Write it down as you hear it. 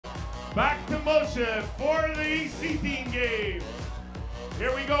back to Moshe for the CTeen game.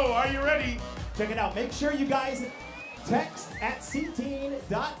 Here we go. Are you ready? Check it out. Make sure you guys text at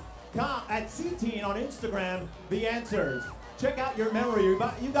CTeen.com, at CTeen on Instagram, the answers. Check out your memory.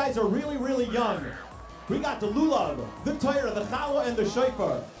 You guys are really, really young. We got the lulav, the Torah, the challah, and the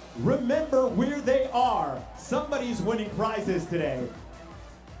shofar. Remember where they are. Somebody's winning prizes today.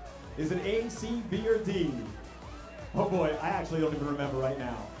 Is it A, C, B, or D? Oh boy, I actually don't even remember right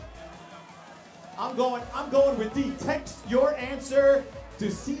now. I'm going with D. Text your answer to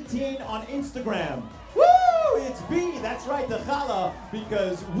CTeen on Instagram. Woo! It's B. That's right, the challah,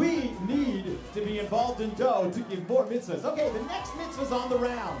 because we need to be involved in dough to give more mitzvahs. Okay, the next mitzvah's on the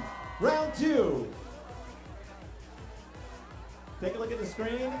round. Round 2. Take a look at the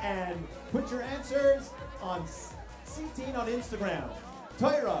screen and put your answers on CTeen on Instagram.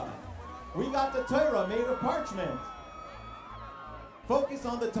 Torah. We got the Torah made of parchment. Focus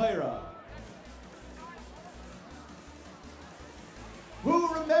on the Torah.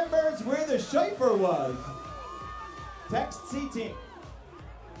 Who remembers where the shofar was? Text CTeen.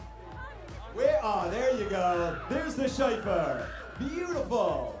 Where? Oh, there you go. There's the shofar.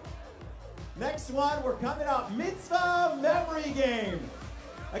 Beautiful. Next one, we're coming up. Mitzvah memory game.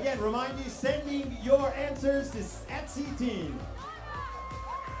 Again, remind you, sending your answers to at CTeen.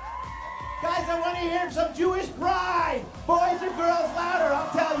 Guys, I want to hear some Jewish pride. Boys or girls, louder, I'll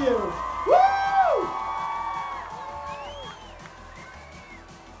tell you. Woo!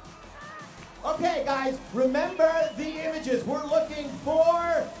 Okay, guys, remember the images. We're looking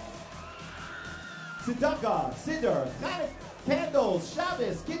for tzedakah, siddur, Chanukah, candles,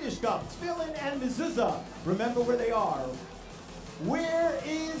 Shabbos, Kiddush cup, tefillin, and mezuzah. Remember where they are. Where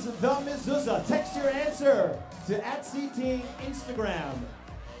is the mezuzah? Text your answer to @CTeen Instagram.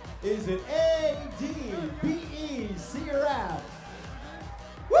 Is it A, D, B, E, C, or F?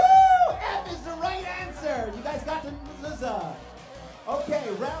 Woo! F is the right answer. You guys got the mezuzah. Okay,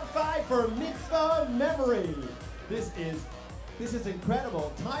 round 5 for mitzvah memory. This is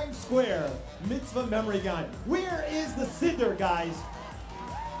incredible. Times Square mitzvah memory gun. Where is the siddur, guys?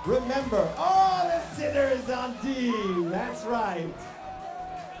 Remember, oh, the siddur is on D. That's right.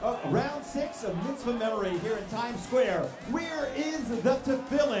 Round 6 of mitzvah memory here in Times Square. Where is the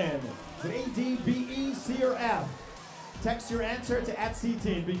tefillin? Is it A, D, B, E, C, or F? Text your answer to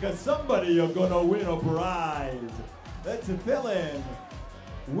 @CTeen because somebody are gonna win a prize. The tefillin.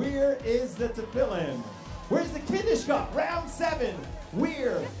 Where is the tefillin? Where's the Kiddush cup? Round 7.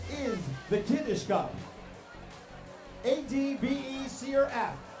 Where is the Kiddush cup? A, D, B, E, C, or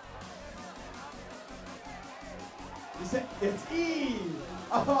F? You said it's E.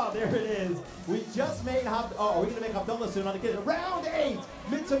 Oh, there it is. We just made we're gonna make Havdalah soon on the Kiddush. Round 8.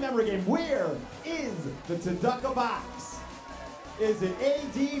 Mitzvah memory game. Where is the tzedakah box? Is it A,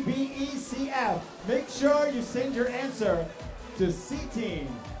 D, B, E, C, F? Make sure you send your answer to CTeen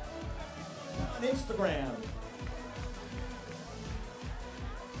on Instagram.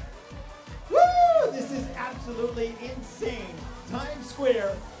 Woo! This is absolutely insane. Times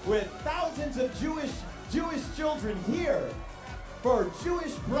Square with thousands of Jewish children here for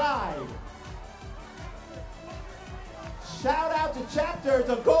Jewish pride. Shout out to chapters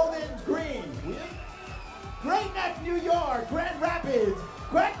of Golden Green, Great Neck, New York, Grand Rapids,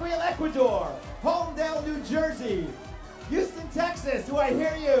 Guayaquil, Ecuador, Holmdel, New Jersey, Houston, Texas, do I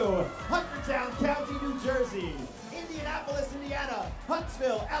hear you? Huntertown County, New Jersey, Indianapolis, Indiana,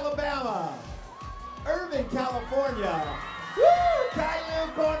 Huntsville, Alabama, Irvine, California, woo!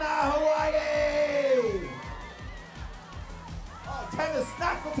 Caillou, Kona, Hawaii,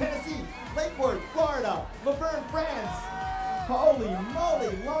 Knoxville, Tennessee, Lake Worth, Florida, Laverne, France, holy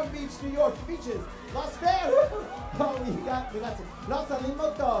moly, Long Beach, New York, beaches, Las Vegas, oh, we got Los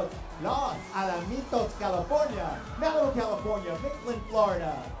Alamitos, Los Alamitos, California, Malibu, California, Maitland,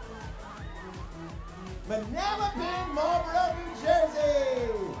 Florida, Manalapan, Marlboro, New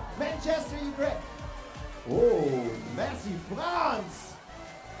Jersey, Manchester, Ukraine, oh, Massy, France,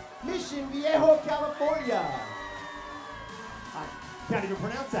 Mission Viejo, California, I can't even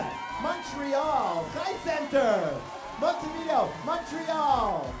pronounce that, Montreal, High Center, Montevideo,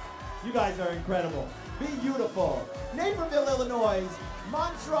 Montreal. You guys are incredible. Beautiful. Naperville, Illinois.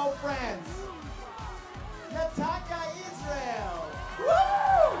 Montreux, France. Netanya, Israel.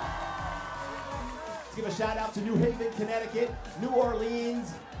 Woo! Let's give a shout out to New Haven, Connecticut. New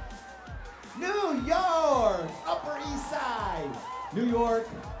Orleans. New York. Upper East Side. New York,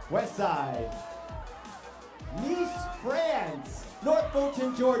 West Side. Nice, France. North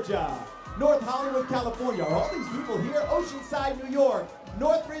Fulton, Georgia. North Hollywood, California. Are all these people here? Oceanside, New York.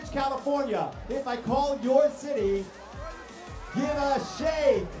 Northridge, California. If I call your city, give a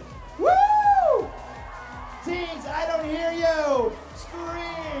shake. Woo!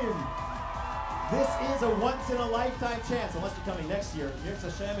 lifetime chance, unless you're coming next year. Yirtz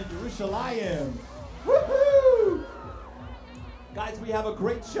Hashem in Yerushalayim. Woohoo! Guys, we have a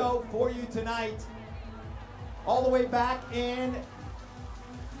great show for you tonight. All the way back in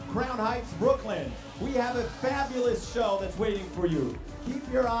Crown Heights, Brooklyn. We have a fabulous show that's waiting for you.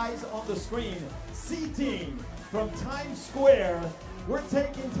 Keep your eyes on the screen. CTeen from Times Square. We're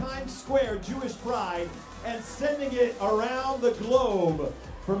taking Times Square Jewish pride and sending it around the globe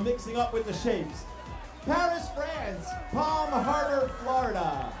for mixing up with the shapes. Paris, France. Palm Harbor,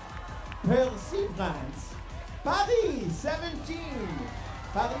 Florida. Percy, France. Paris, 17.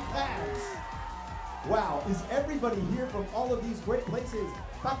 Paris, France. Wow, is everybody here from all of these great places?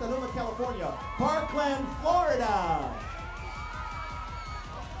 Petaluma, California. Parkland, Florida.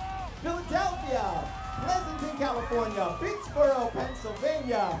 Philadelphia. Pleasanton, California. Pittsburgh,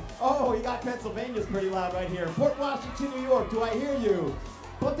 Pennsylvania. Oh, you got Pennsylvania's pretty loud right here. Port Washington, New York. Do I hear you?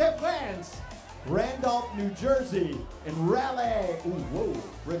 Port-au-Prince. Randolph, New Jersey. And Raleigh. Ooh, whoa.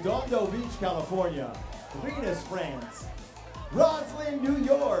 Redondo Beach, California. Venus, France. Roslyn, New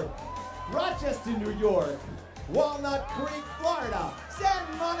York. Rochester, New York. Walnut Creek, Florida.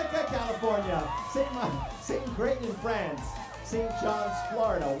 Santa Monica, California. St. Gratin, France. St. John's,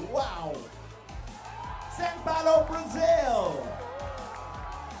 Florida. Wow. São Paulo, Brazil.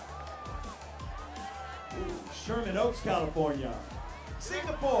 Ooh, Sherman Oaks, California.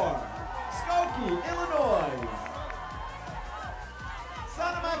 Singapore. Skokie, Illinois.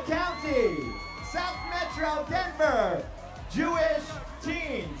 Sonoma County. South Metro, Denver. Jewish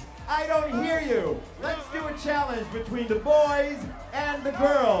teens. I don't hear you. Let's do a challenge between the boys and the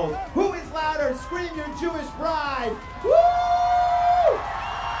girls. Who is louder? Scream your Jewish pride. Woo!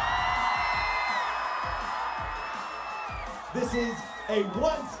 This is a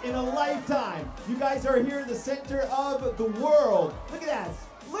once in a lifetime. You guys are here in the center of the world. Look at that.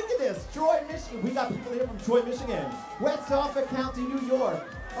 Look at this. Troy, Michigan. We got people here from Troy, Michigan. West Suffolk County, New York.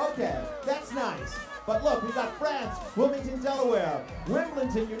 Okay, that's nice. But look, we've got France, Wilmington, Delaware,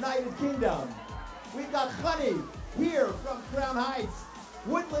 Wimbledon, United Kingdom. We've got Honey here from Crown Heights,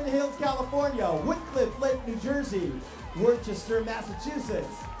 Woodland Hills, California, Woodcliff Lake, New Jersey, Worcester,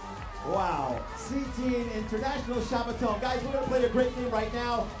 Massachusetts. Wow. CTeen International Shabbat.org. Guys, we're going to play a great game right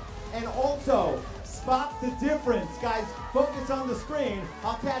now. And also, spot the difference. Guys, focus on the screen.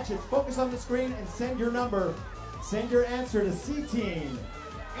 I'll catch it. Focus on the screen and send your number. Send your answer to CTeen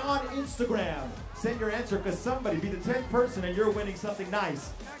on Instagram. Send your answer because somebody, be the 10th person and you're winning something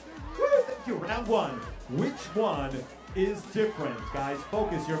nice. Woo, thank you. Round one. Which one is different? Guys,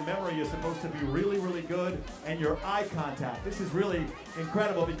 focus. Your memory is supposed to be really, really good, and your eye contact. This is really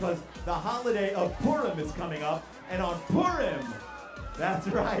incredible because the holiday of Purim is coming up, and on Purim, that's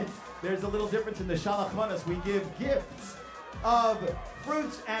right, there's a little difference in the Shalach Manos. We give gifts of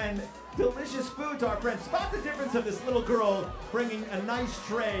fruits and delicious food to our friends. Spot the difference of this little girl bringing a nice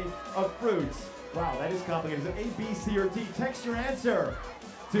tray of fruits. Wow, that is complicated. Is it A, B, C, or D? Text your answer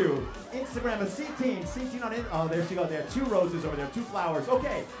to Instagram of CTeen. CTeen on it. Oh, there she goes. There are 2 roses over there, 2 flowers.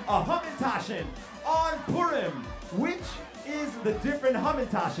 Okay, a Hamantashen on Purim. Which is the different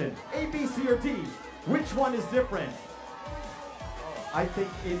Hamantashen? A, B, C, or D? Which one is different? I think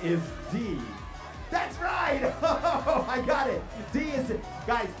it is D. That's right! Oh, I got it. D is it.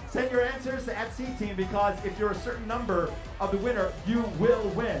 Guys, send your answers to @CTeen because if you're a certain number of the winner, you will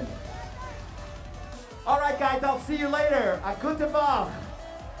win. All right, guys, I'll see you later. A gute Woche.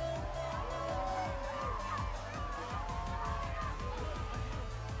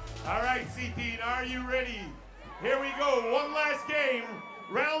 All right, CTeen, are you ready? Here we go. One last game.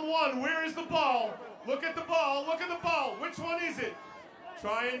 Round one. Where is the ball? Look at the ball. Look at the ball. Which one is it?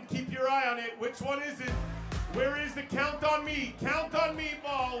 Try and keep your eye on it. Which one is it? Where is the count on me? Count on me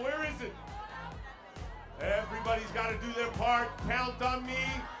ball. Where is it? Everybody's got to do their part. Count on me.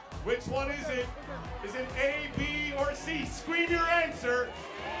 Which one is it? Is it A, B, or C? Scream your answer.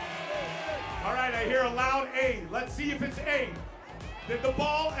 All right, I hear a loud A. Let's see if it's A. Did the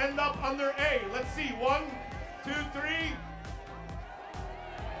ball end up under A? Let's see. 1, 2, 3.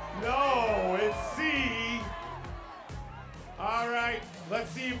 No, it's C. All right,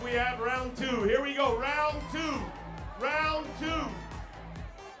 let's see if we have round 2. Here we go, round 2. Round 2.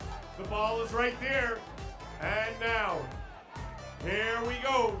 The ball is right there. And now, here we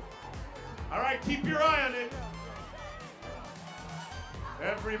go. All right, keep your eye on it.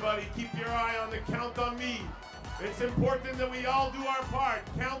 Everybody, keep your eye on the count on me. It's important that we all do our part.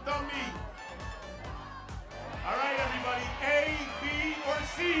 Count on me. All right, everybody, A, B, or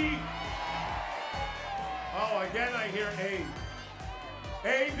C? Oh, again, I hear A.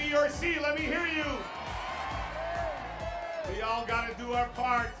 A, B, or C, let me hear you. We all got to do our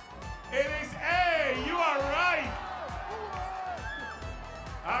part. It is A, you are right.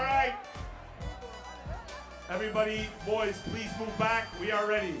 All right. Everybody, boys, please move back. We are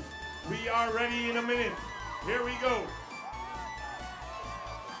ready. We are ready in a minute. Here we go.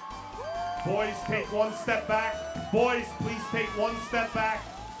 Boys, take one step back. Boys, please take one step back.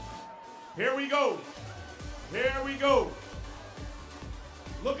 Here we go. Here we go.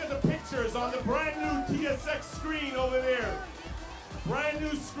 Look at the pictures on the brand new TSX screen over there. Brand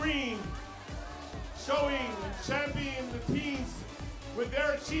new screen showing and championing the teens with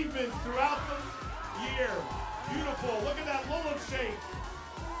their achievements throughout the year. Beautiful. Look at that Lulav shake.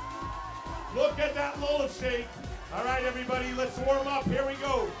 Look at that Lulav shake. All right, everybody, let's warm up. Here we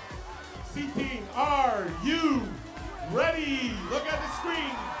go. CTeen, are you ready? Look at the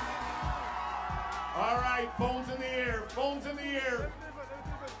screen. All right, phones in the air. Phones in the air.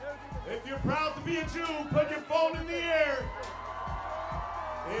 If you're proud to be a Jew, put your phone in the air.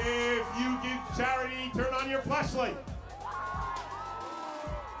 If you give charity, turn on your flashlight.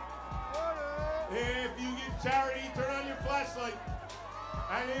 If you give charity, turn on your flashlight.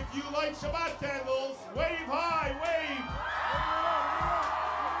 And if you light Shabbat candles, wave high, wave.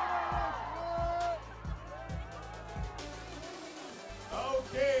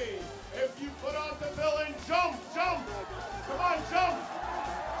 Okay, if you put on tefillin, jump, jump. Come on, jump.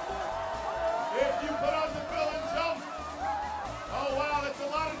 If you put on tefillin, jump. Oh wow, that's a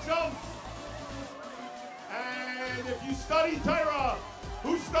lot of jumps. And if you study Torah,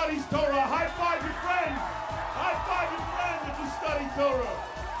 who studies Torah? High five your friend. High five your friend if you study Torah.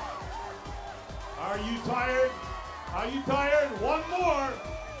 Are you tired? Are you tired? One more.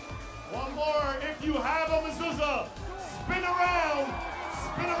 One more. If you have a mezuzah, spin around.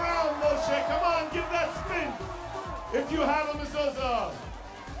 Spin around, Moshe. Come on, give that spin. If you have a mezuzah.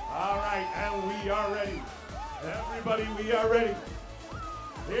 All right, and we are ready. Everybody, we are ready.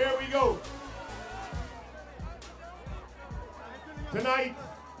 Here we go. Tonight,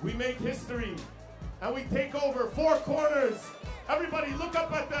 we make history, and we take over 4 corners. Everybody, look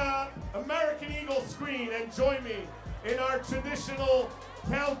up at the American Eagle screen and join me in our traditional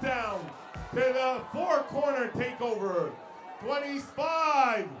countdown to the 4-corner takeover.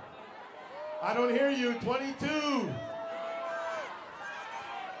 25. I don't hear you. 22.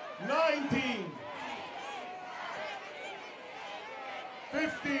 19.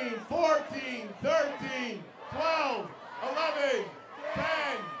 15, 14, 13, 12, 11, 10,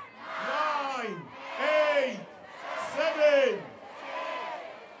 9, 8, 7,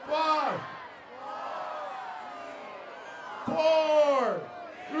 5, 4,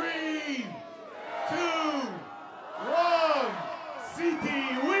 3, 2, 1.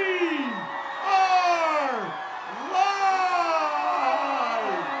 CTeen, we are live!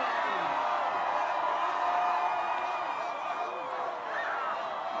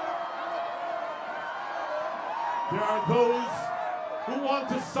 There are those who want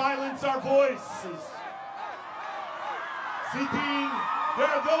to silence our voices. CTeen, there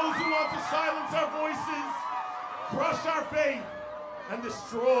are those who want to silence our voices, crush our faith, and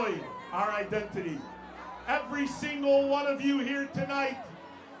destroy our identity. Every single one of you here tonight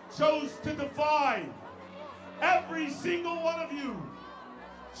chose to defy. Every single one of you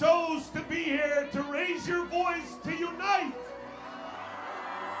chose to be here to raise your voice, to unite,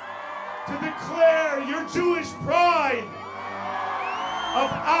 to declare your Jewish pride of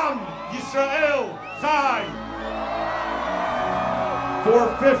Am Yisrael Chai.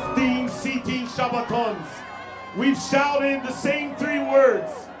 For 15 CTeen Shabbatons, we've shouted the same 3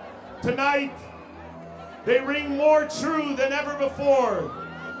 words. Tonight, they ring more true than ever before.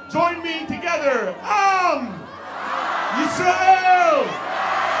 Join me together. Am Yisrael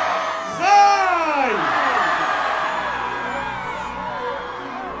Chai.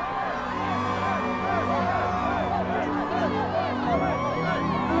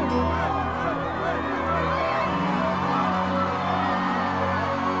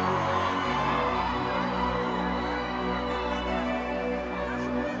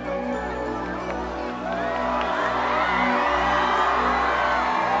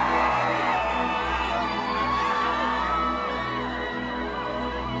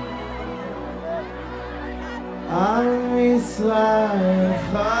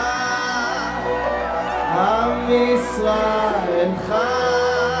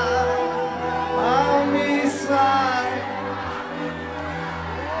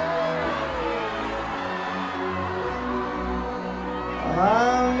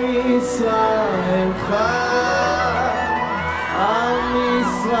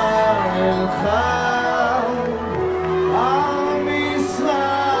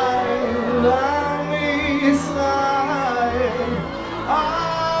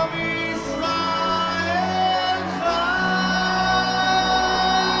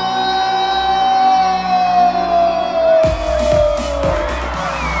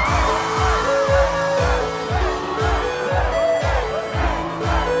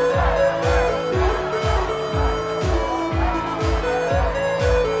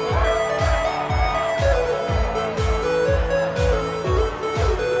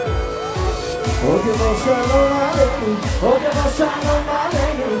 כמו שלום עלינו, כמו שלום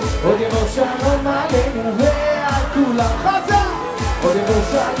עלינו, כמו שלום עלינו ועל כולם חזק. כמו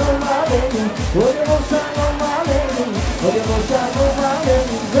שלום עלינו, כמו שלום עלינו, כמו שלום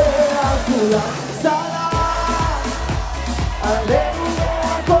עלינו ועל כולם. סלאם עלינו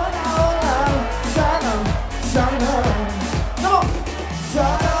ועל כל העולם. סלאם, סלאם, סלאם,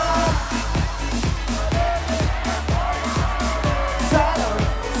 סלאם,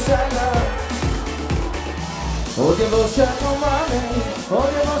 סלאם. כמו שלום עלינו, כמו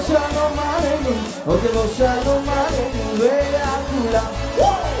שלום עלינו, כמו שלום עלינו ועל כולם.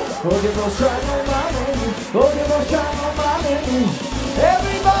 כמו שלום עלינו, כמו שלום עלינו.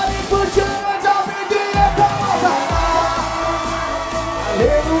 Everybody put your hands up in the air, come on.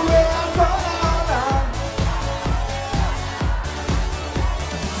 עלינו ועל כל העולם.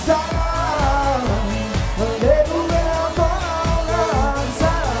 סלאם עלינו ועל כל העולם.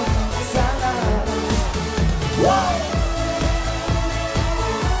 סלאם, סלאם.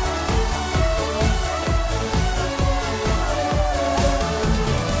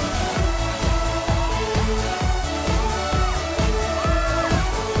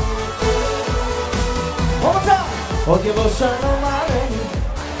 כמו שלום עלינו,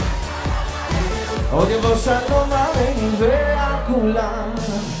 כמו שלום עלינו ועל כולם.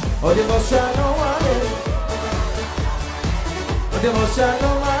 כמו שלום עלינו, כמו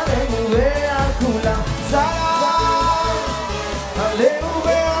שלום עלינו ועל כולם. סלאם עלינו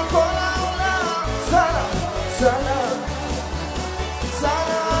ועל כל העולם. סלאם, סלאם,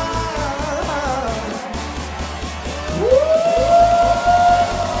 סלאם.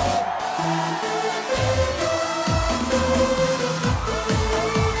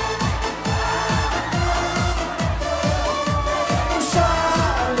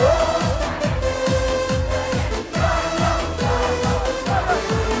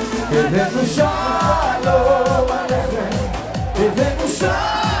 הבאנו שלום עליכם, הבאנו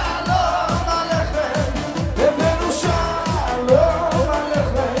שלום עליכם, הבאנו שלום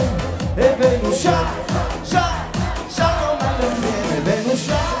עליכם, הבאנו שלום עליכם, הבאנו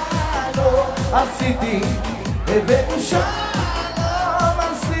שלום על CTeen, הבאנו שלום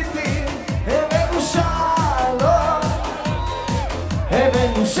על CTeen, הבאנו שלום,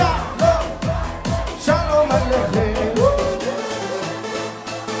 הבאנו שלום עליכם.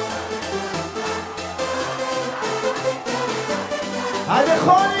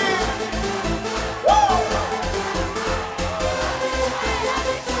 הנכונים!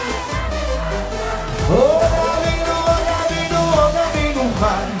 עוד אבינו, עוד אבינו, עוד אבינו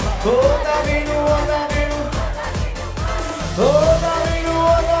חי. עוד אבינו, עוד אבינו, עוד אבינו,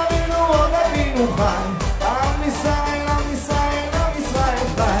 עוד אבינו, עוד אבינו חי. עם ישראל, עם ישראל, עם ישראל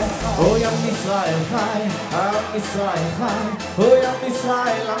חי. אוי עם ישראל חי, עם ישראל חי. אוי עם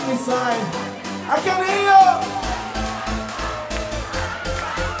ישראל, עם ישראל. הקניות!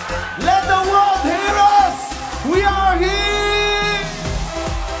 Let the world hear us! We are here!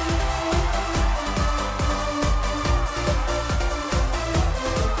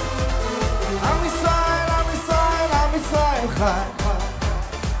 עם ישראל, עם ישראל, עם ישראל חי.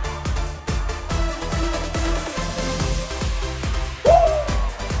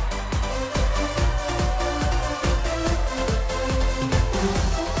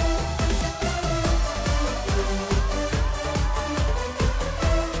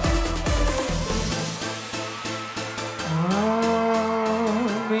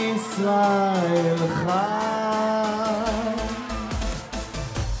 ישראל חי.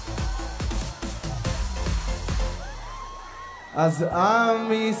 אז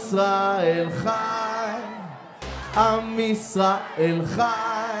עם ישראל חי, עם ישראל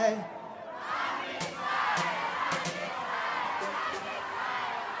חי.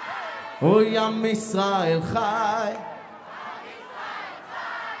 אוי עם ישראל חי.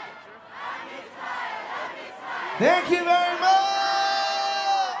 Thank you very much.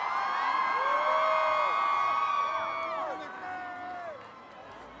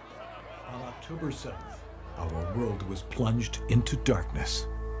 October 7th, our world was plunged into darkness.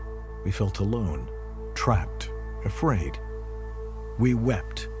 We felt alone, trapped, afraid. We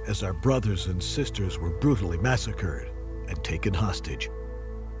wept as our brothers and sisters were brutally massacred and taken hostage.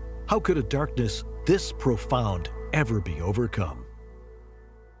 How could a darkness this profound ever be overcome?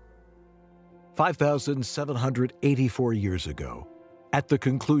 5,784 years ago, at the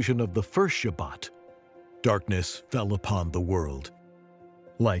conclusion of the first Shabbat, darkness fell upon the world.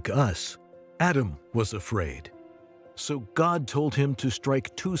 Like us, Adam was afraid. So God told him to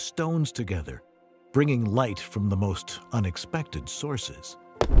strike two stones together, bringing light from the most unexpected sources.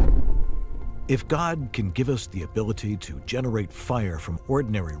 If God can give us the ability to generate fire from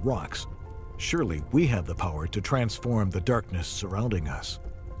ordinary rocks, Surely we have the power to transform the darkness surrounding us.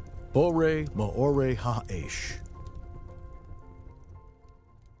 Bore Maore Ha'esh.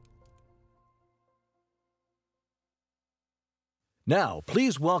 Now,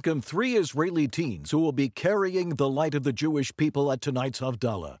 please welcome 3 Israeli teens who will be carrying the light of the Jewish people at tonight's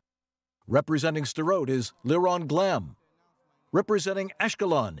Havdalah. Representing Sderot is Liron Glam. Representing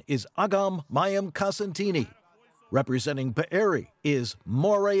Ashkelon is Agam Mayim Kasantini. Representing Be'eri is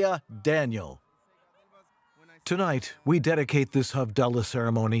Morea Daniel. Tonight, we dedicate this Havdalah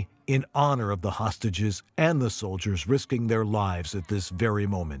ceremony in honor of the hostages and the soldiers risking their lives at this very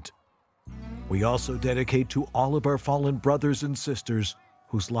moment. We also dedicate to all of our fallen brothers and sisters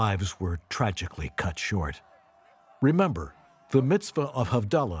whose lives were tragically cut short. Remember, the mitzvah of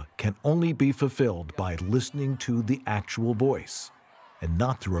Havdalah can only be fulfilled by listening to the actual voice and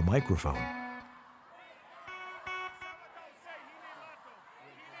not through a microphone.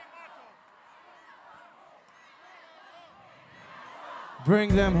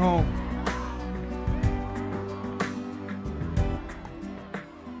 Bring them home.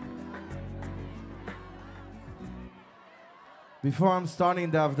 Before I'm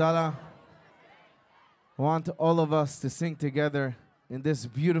starting the Havdalah, I want all of us to sing together in this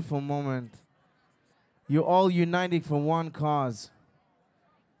beautiful moment. You're all uniting for one cause,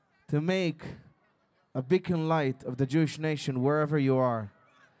 to make a beacon light of the Jewish nation wherever you are.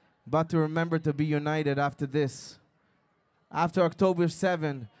 But to remember to be united after this. After October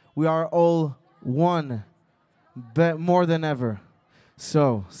 7, we are all one, more than ever.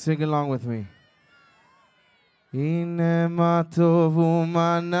 So, sing along with me. הנה מה טוב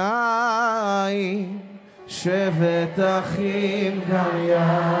ומה נעים, שבת אחים גם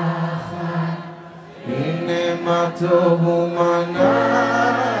יחד. הנה מה טוב ומה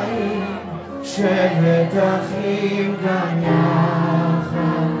נעים, שבת אחים גם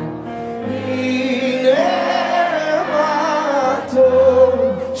יחד. הנה מה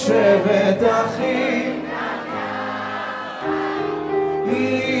טוב, שבת אחים גם יחד.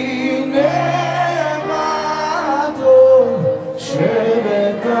 הנה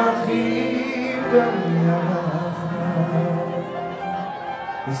שבת אחים גם יחד.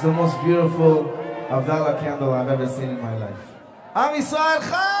 This is the most beautiful Havdalah candle I've ever seen in my life. עם ישראל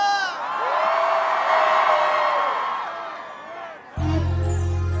חי!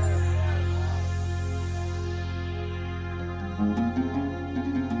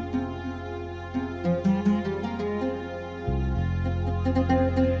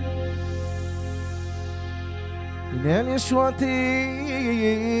 הנה ישועתי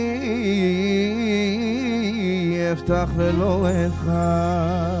אפתח ולא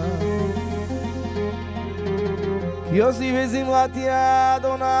אבחר, כי יוסי וזמרתי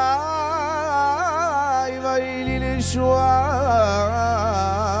אדוני ויהי לי לישועה.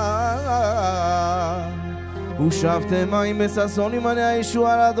 ושבתם מים בששון ימנה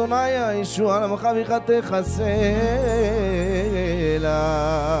הישועה לאדוני, הישועה לעמך ויחתך סלע.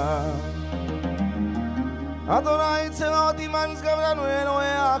 אדוני צבאות עמנו נשגב לנו אלוהי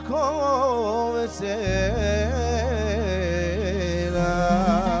יעקב וסלע.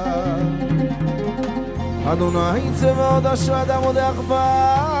 אדוני צבאות אשר אדם עוד אכבר.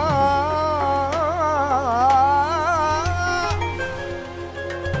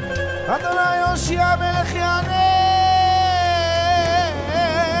 אדוני יושיע מלך יעננו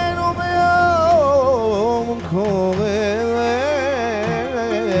ביום קורבנו.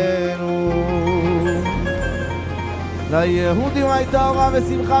 ליהודים הייתה אורה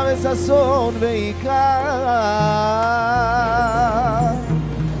ושמחה וששון ועיקר,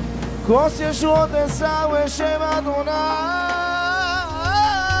 כוס ישועות אשא ושם אדוני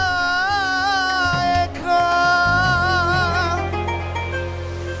אקרא.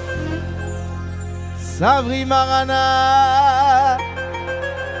 סברי מרנה,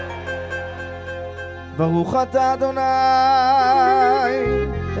 ברוך אתה אדוני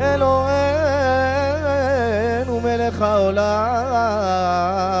אלוהינו מלך העולם,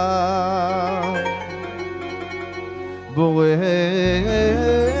 בורא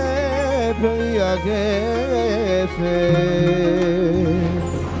פרי הגפן.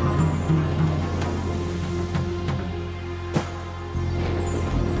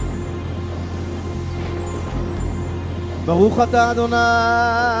 ברוך אתה אדוני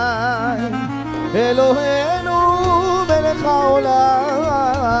אלוהינו מלך העולם,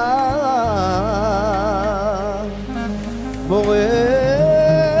 בורא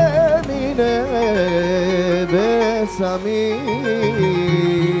מיני בשמים.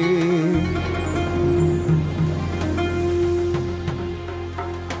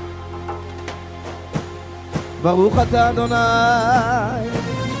 ברוך אתה אדוני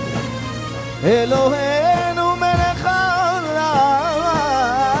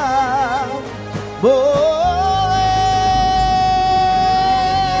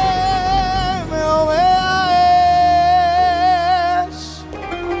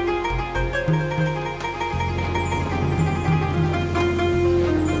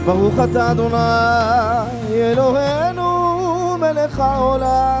ברוך אתה אדוני אלוהינו מלך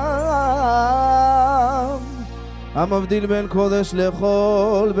העולם המבדיל בין קודש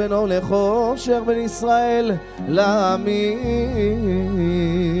לחול בין אור לחושך בין ישראל לעמים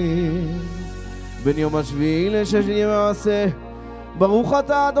בין יום השביעי לששת ימי המעשה ברוך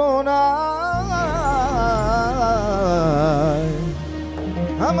אתה אדוני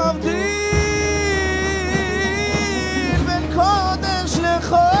המבדיל בין קודש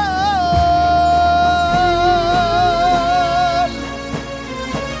לחול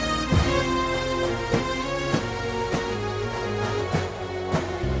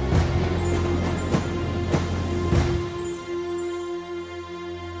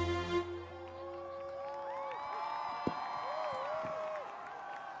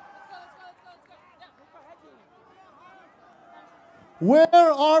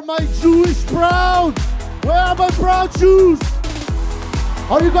Where are my Jewish proud? Where are my proud Jews?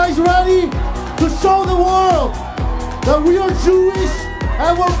 Are you guys ready to show the world that we are Jewish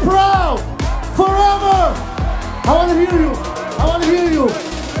and we're proud forever? I want to hear you. I want to hear you.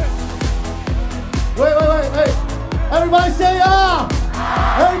 Wait. Everybody say ah.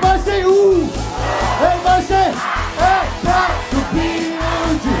 Everybody say ooh. Everybody say hey, proud to be a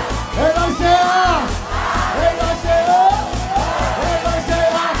Jew. Everybody say ah. Everybody say oh.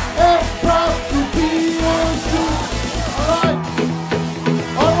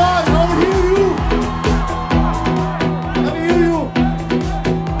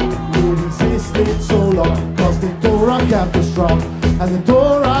 Cause the Torah kept us strong and the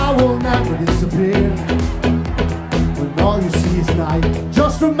Torah will never disappear. When all you see is night,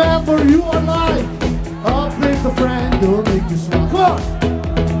 just remember you are light. Uplift a friend who'll make you smile. Come on!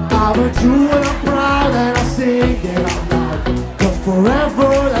 I'm a Jew and I'm proud and I sing it out loud. Cause forever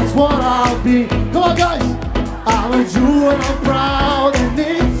that's what I'll be. Come on guys! I'm a Jew and I'm proud and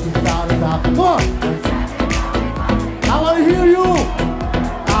it's without a doubt. Come on! I wanna hear you!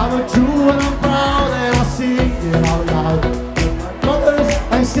 I'm a Jew and I'm proud and I sing it out loud. Brothers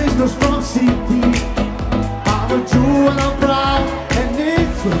and sisters from CTeen, I'm a Jew and I'm proud and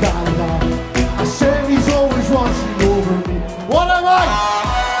it's without a doubt. Hashem is always watching over me. What am I?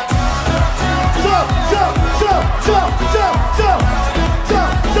 Jump, jump, jump, jump, jump, jump,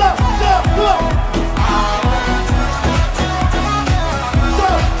 jump, jump, jump, jump.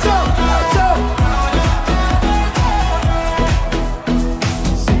 Jump, jump, jump.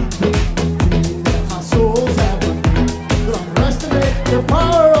 The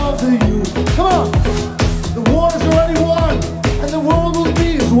power of the youth. Come on! The war is already won, and the world will be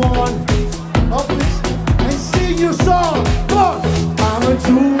as one. Uplift and sing your song. Come on! I'm a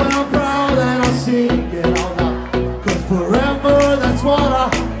Jew and I'm proud and I sing it out loud. Cause forever that's what I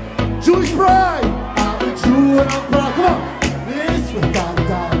Jewish pride. I'm a Jew and I'm proud. Come on! It's without a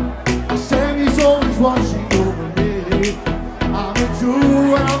doubt. Hashem is always watching over me. I'm a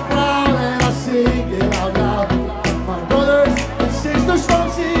Jew and I'm proud and I sing it out loud. My brothers sisters from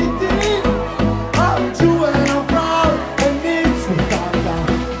CTeen, I'm a Jew and I'm proud, and it's without a doubt.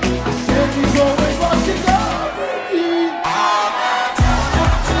 Hashem is always watching over me.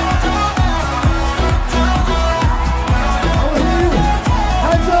 I will hear you.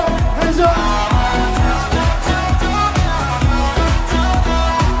 Hands up, hands up.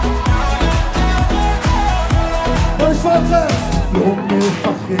 Verse 5. לא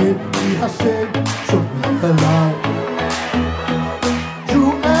מפחד כי השם שומר עליי.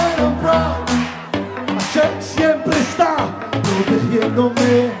 Siempre está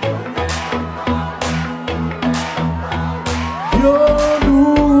protegiéndome. Yo no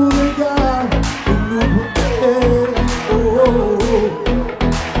negar, no poder.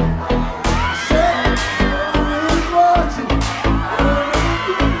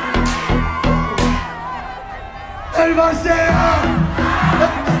 Everybody say ah.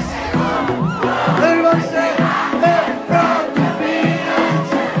 Everybody say ah.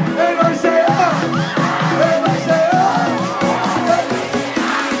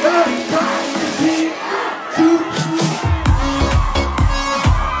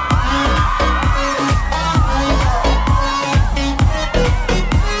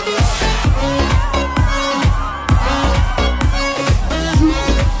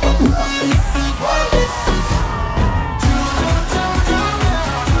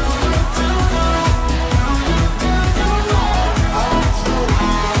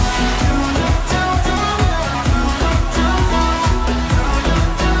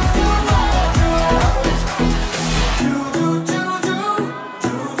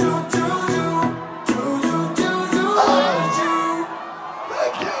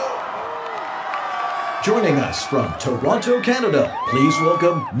 Joining us from Toronto, Canada, please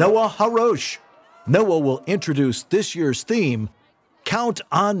welcome Noah Harosh. Noah will introduce this year's theme, Count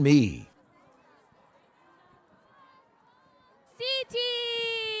on Me.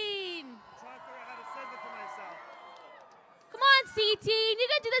 CTeen! Come on, CTeen, you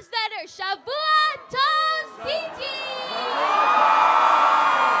can do this better. Shavua Tov, CTeen!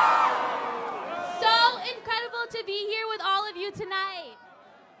 So incredible to be here with all of you tonight.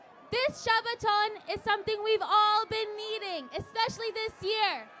 This Shabbaton is something we've all been needing, especially this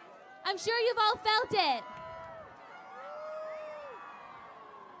year. I'm sure you've all felt it.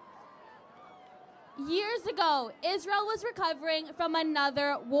 Years ago, Israel was recovering from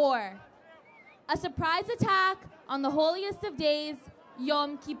another war. A surprise attack on the holiest of days,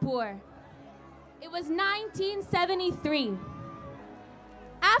 Yom Kippur. It was 1973.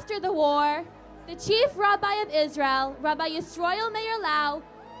 After the war, the chief rabbi of Israel, Rabbi Yisroel Meir Lau,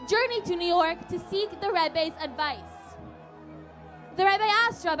 journeyed to New York to seek the Rebbe's advice. The Rebbe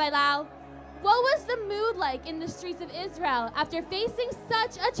asked Rabbi Lau, what was the mood like in the streets of Israel after facing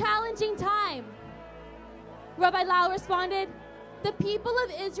such a challenging time? Rabbi Lau responded, the people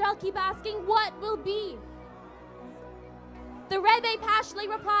of Israel keep asking, what will be? The Rebbe passionately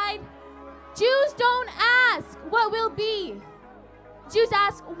replied, Jews don't ask what will be. Jews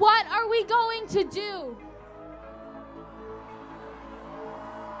ask, what are we going to do?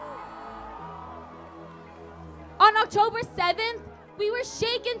 On October 7th, we were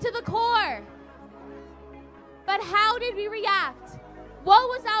shaken to the core. But how did we react? What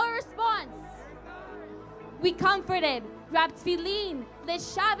was our response? We comforted, wrapped tefillin, lit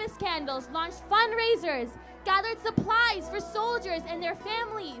Shabbos candles, launched fundraisers, gathered supplies for soldiers and their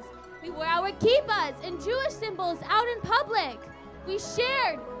families. We wore our kippahs and Jewish symbols out in public. We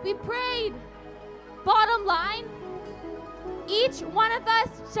shared, we prayed. Bottom line, each one of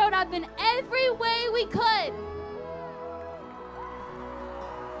us showed up in every way we could.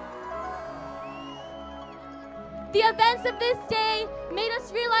 The events of this day made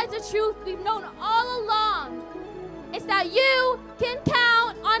us realize the truth we've known all along. It's that you can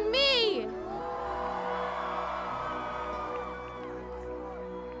count on me.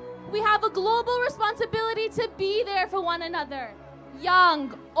 We have a global responsibility to be there for one another.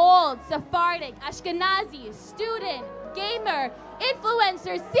 Young, old, Sephardic, Ashkenazi, student, gamer,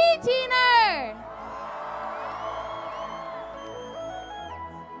 influencer, CTeener.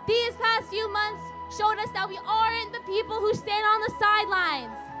 These past few months showed us that we aren't the people who stand on the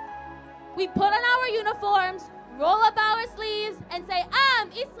sidelines. We put on our uniforms, roll up our sleeves, and say, Am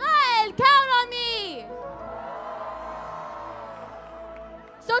Israel, count on me!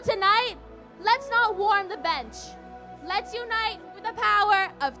 So tonight, let's not warm the bench. Let's unite with the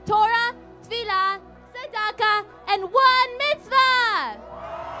power of Torah, Tefillah, Tzedakah, and one mitzvah!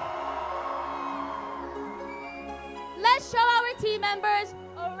 Let's show our team members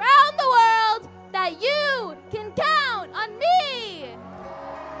around the world that you can count on me!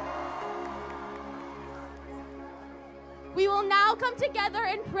 We will now come together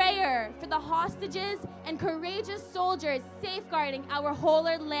in prayer for the hostages and courageous soldiers safeguarding our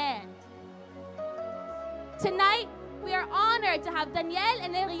holy land. Tonight, we are honored to have Daniel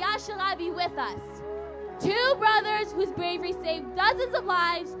and Elia Sharabi with us, two brothers whose bravery saved dozens of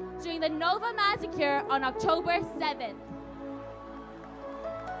lives during the Nova massacre on October 7th.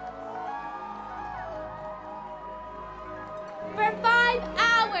 For 5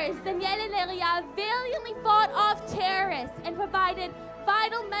 hours, Daniel and Elia valiantly fought off terrorists and provided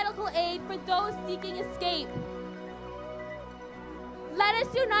vital medical aid for those seeking escape. Let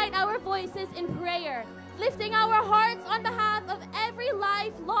us unite our voices in prayer, lifting our hearts on behalf of every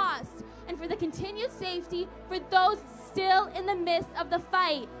life lost and for the continued safety for those still in the midst of the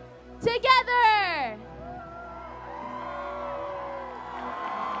fight. Together!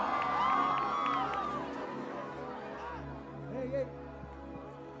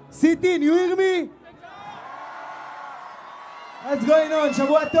 CTeen, you hear me? What's going on?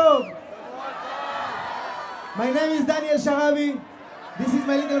 Shavua Tov. My name is Daniel Sharabi. This is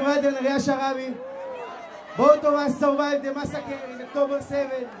my little brother, Neria Sharabi. Both of us survived the massacre in October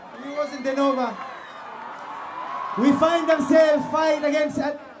 7. We was in the Nova. We find ourselves fight against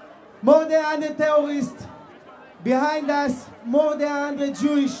more than 100 terrorists. Behind us, more than 100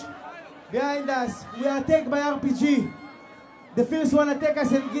 Jewish. Behind us, we are attacked by RPG. The first one attacked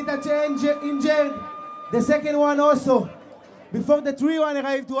us and get us injured. The second one also. Before the three one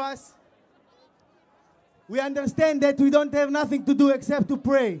arrived to us, we understand that we don't have nothing to do except to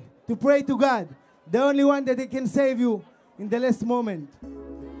pray to God, the only one that can save you in the last moment.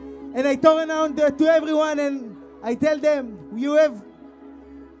 And I turn around to everyone and I tell them, you have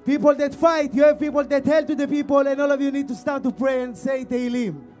People that fight, you have people that help to the people, and all of you need to start to pray and say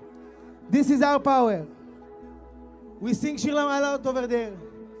Tehillim. This is our power. We sing Shir Lamalot over there,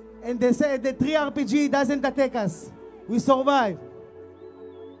 and they say the 3RPG doesn't attack us. We survive.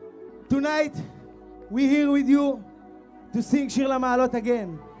 Tonight, we're here with you to sing Shir Lamalot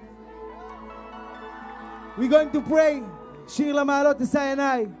again. We're going to pray Shir Lamalot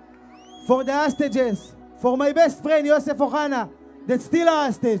Esayanai for the hostages, for my best friend Yosef Ohana, that's still a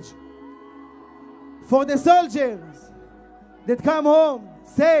hostage, for the soldiers that come home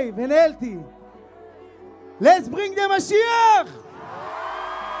safe and healthy. Let's bring the Mashiach!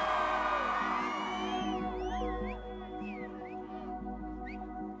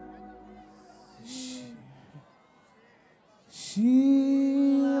 Shir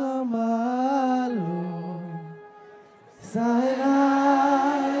Lamalot Esayanai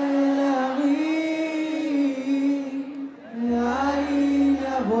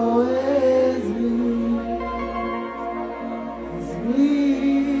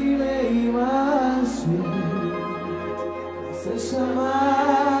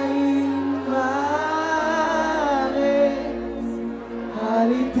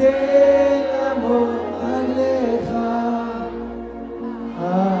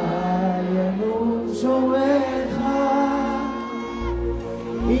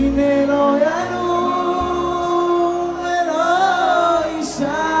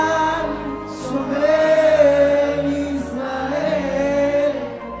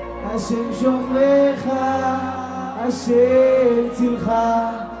Hashem tzilcha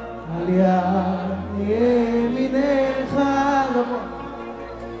al yad yeminecha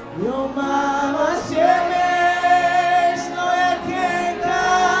yomam hashemesh lo yakeka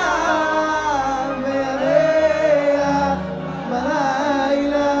ve'yareach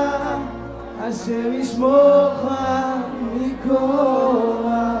balayla Hashem yishmorcha mikol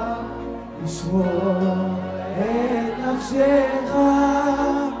ra yishmor et nafshecha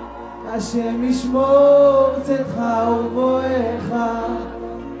Hashem yishmor tzedcha uvoecha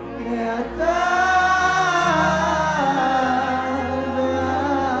me'ata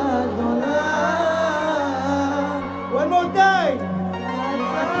ve'ad olam. One more time.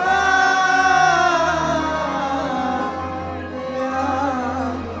 Me'ata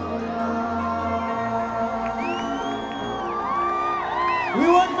ve'ad olam. We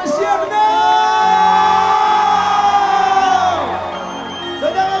want Mashiach now!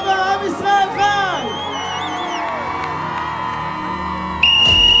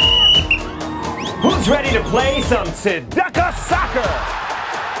 Who's ready to play some tzedakah soccer?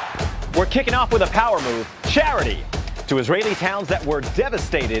 We're kicking off with a power move, charity, to Israeli towns that were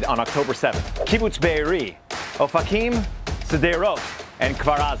devastated on October 7th. Kibbutz Be'eri, Ofakim, Sderot, and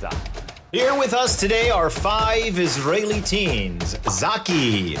Kfar Aza. Here with us today are 5 Israeli teens: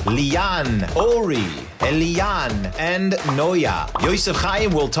 Zaki, Lian, Ori, Elian, and Noya. Yosef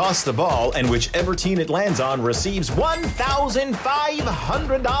Chaim will toss the ball, and whichever teen it lands on receives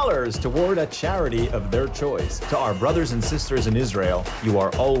 $1,500 toward a charity of their choice. To our brothers and sisters in Israel, you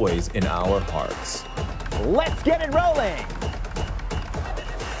are always in our hearts. Let's get it rolling!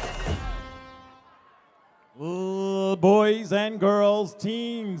 Boys and girls,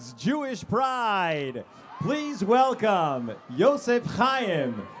 teens, Jewish pride, please welcome Yosef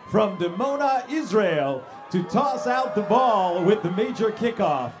Chaim from Dimona, Israel, to toss out the ball with the major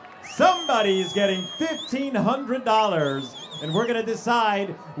kickoff. Somebody's getting $1,500, and we're going to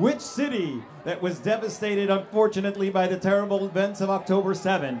decide which city that was devastated, unfortunately, by the terrible events of October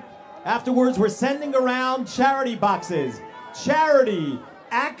 7th. Afterwards, we're sending around charity boxes. Charity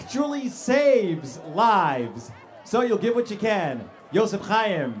actually saves lives. So you'll give what you can. Yosef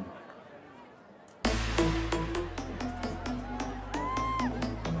Chaim.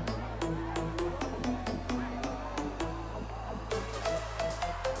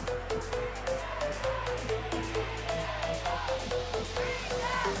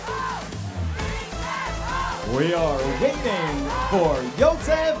 We are waiting for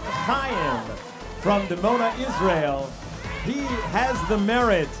Yosef Chaim from Dimona, Israel. He has the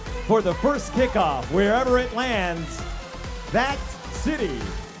merit for the first kickoff. Wherever it lands, that city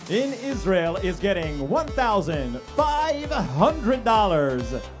in Israel is getting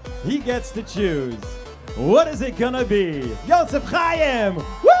 $1,500. He gets to choose. What is it gonna be? Yosef Chaim!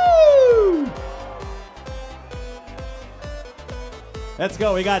 Woo! Let's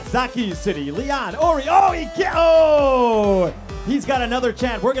go. We got Zaki City, Leon, Ori. He's got another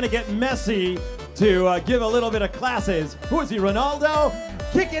chance. We're gonna get Messi to give a little bit of classes. Who is he, Ronaldo?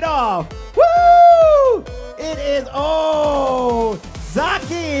 Kick it off. Woo! It is,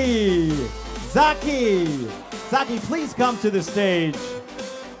 Zaki. Zaki, please come to the stage.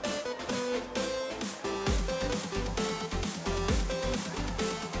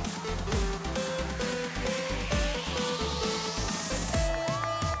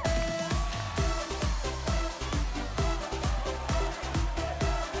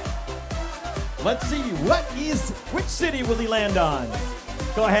 Let's see, which city will he land on?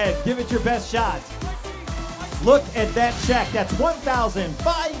 Go ahead, give it your best shot. Look at that check, that's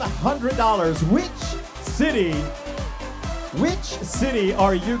 $1,500. Which city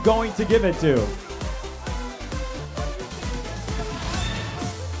are you going to give it to?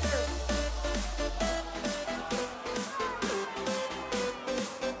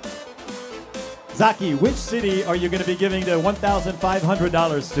 Zaki, which city are you going to be giving the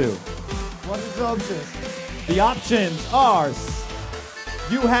 $1,500 to? What is the options? The options are,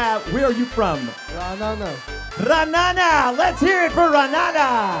 where are you from? Ranana. Ranana! Let's hear it for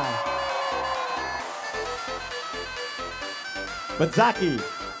Ranana! But Zaki,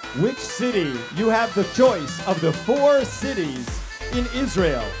 which city? You have the choice of the 4 cities in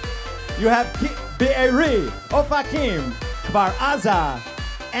Israel. You have Be'eri, Ofakim, Kfar Aza,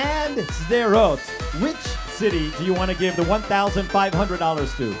 and Sderot. Which city do you want to give the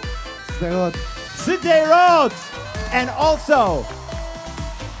 $1,500 to? Sderot. Sderot! And also,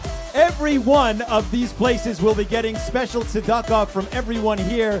 every one of these places will be getting special tzedakah from everyone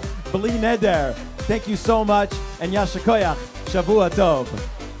here. B'li neder. Thank you so much, and Yasher Koyach. Shavua Tov.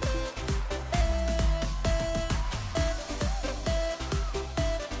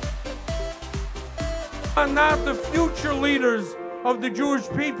 Are not the future leaders of the Jewish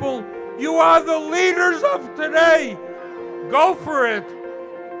people. You are the leaders of today. Go for it.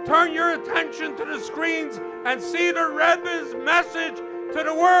 Turn your attention to the screens and see the Rebbe's message to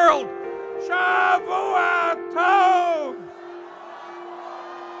the world. Shavua Tov.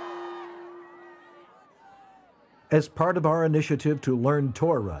 As part of our initiative to learn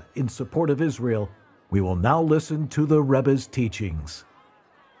Torah in support of Israel, we will now listen to the Rebbe's teachings.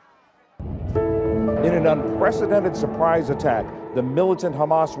 In an unprecedented surprise attack, the militant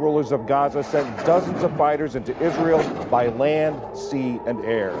Hamas rulers of Gaza sent dozens of fighters into Israel by land, sea, and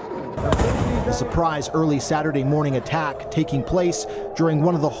air. The surprise early Saturday morning attack taking place during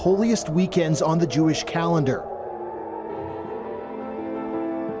one of the holiest weekends on the Jewish calendar.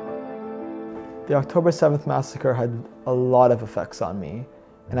 The October 7th massacre had a lot of effects on me,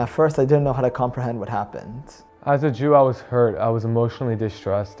 and at first I didn't know how to comprehend what happened. As a Jew, I was hurt. I was emotionally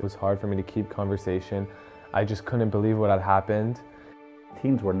distressed. It was hard for me to keep conversation. I just couldn't believe what had happened.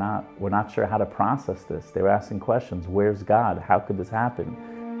 Teens were not sure how to process this. They were asking questions. Where's God? How could this happen?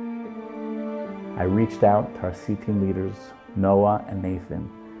 I reached out to our CTeen leaders, Noah and Nathan,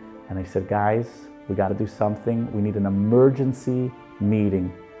 and I said, guys, we got to do something. We need an emergency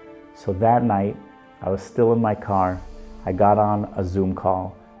meeting. So that night, I was still in my car. I got on a Zoom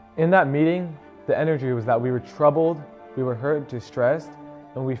call. In that meeting, the energy was that we were troubled, we were hurt, distressed,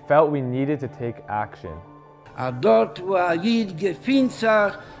 and we felt we needed to take action. Dort, wo Jid gefühlt sich,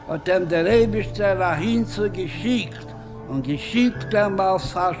 hat der Rebischter dahinzu geschickt und geschickt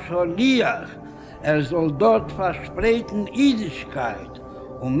als Scholier. Soll dort versprechen Jüdischkeit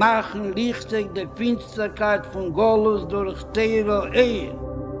und machen lichtig die Finsterkeit von Golus durch Teiro Ehe.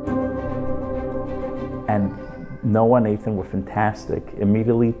 And Noah and Nathan were fantastic.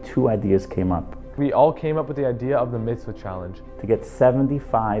 Immediately, 2 ideas came up. We all came up with the idea of the mitzvah challenge. To get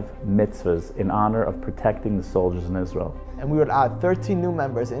 75 mitzvahs in honor of protecting the soldiers in Israel. And we would add 13 new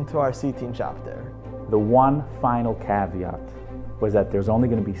members into our CTeen chapter. The one final caveat was that there's only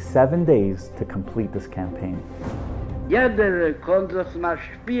going to be 7 days to complete this campaign. Jeder kann sich mal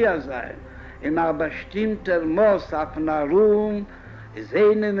Spiel sein. In einer bestimmten Moos auf einer Ruhm ist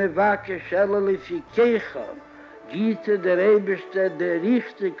eine Mewake Schellele für Kirche. Gitte der Eberste der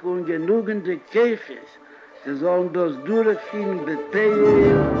richtig und genügende Kirches. Sie sollen das durchführen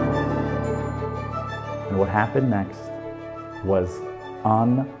beteiligt. And what happened next was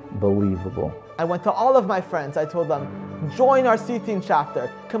unbelievable. I went to all of my friends. I told them, join our CTeen chapter,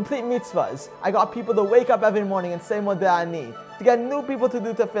 complete mitzvahs. I got people to wake up every morning and say Modeh, to get new people to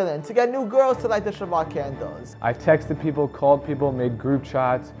do tefillin, to get new girls to light the Shabbat candles. I texted people, called people, made group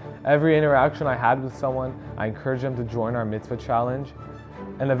chats. Every interaction I had with someone, I encouraged them to join our mitzvah challenge.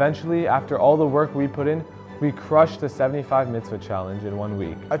 And eventually, after all the work we put in, we crushed the 75 mitzvah challenge in 1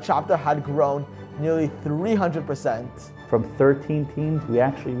 week. Our chapter had grown nearly 300%. From 13 teens, we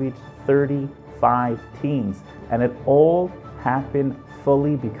actually reached 35 teens. And it all happened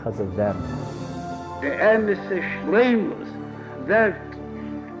fully because of them. Der ähnliche Schleimus wird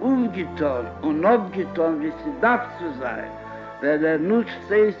umgetan und abgetan, wie sie darf zu sein. Wer nutzt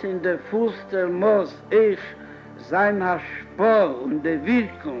es in der Fuß der Moos, sein Spur und die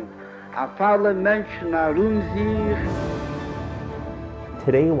Wirkung auf alle Menschen herum sich.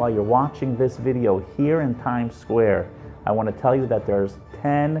 Today, while you're watching this video here in Times Square, I want to tell you that there's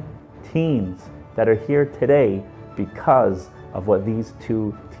 10 teens that are here today because of what these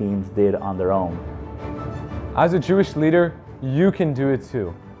 2 teens did on their own. As a Jewish leader, you can do it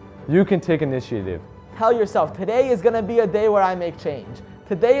too. You can take initiative. Tell yourself, today is going to be a day where I make change.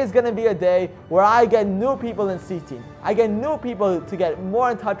 Today is going to be a day where I get new people in CTeen. I get new people to get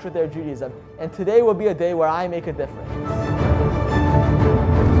more in touch with their Judaism. And today will be a day where I make a difference.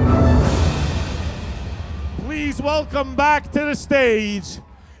 Please welcome back to the stage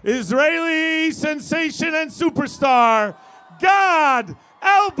Israeli sensation and superstar, Gad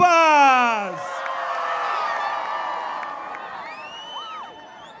Elbaz.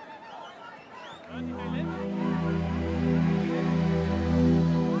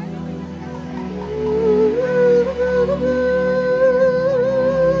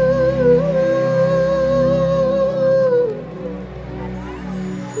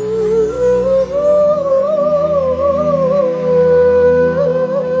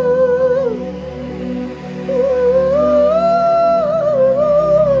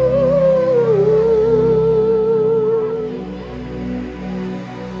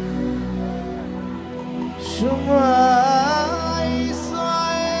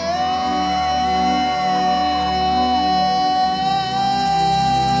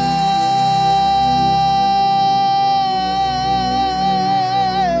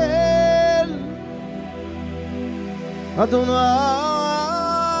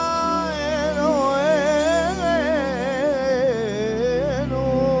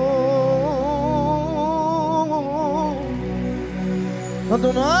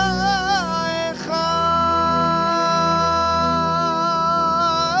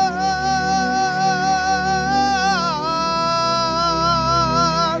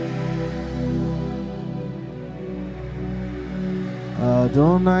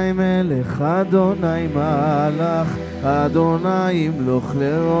 Adonai melech, Adonai malach, Adonai imloch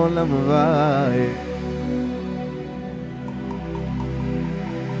le'olam va'ed.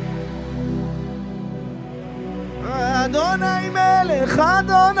 Adonai melech,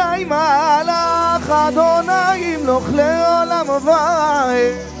 Adonai malach, Adonai imloch le'olam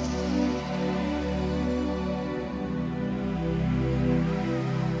va'ed.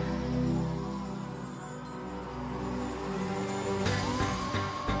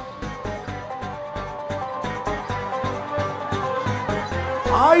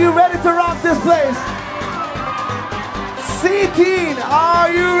 Are you ready to rock this place? CTeen, are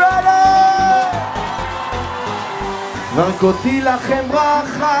you ready? זרקותי לכם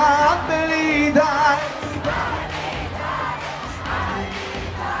ברכה בלידה,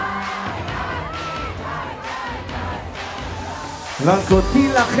 זרקותי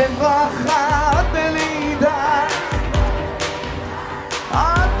לכם ברכה בלידה,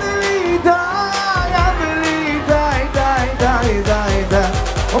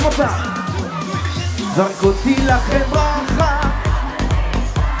 One more time. זרקותי לכם ברכה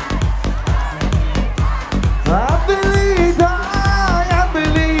בלי די,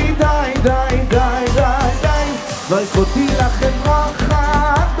 זרקותי לכם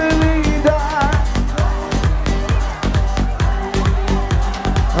ברכה בלי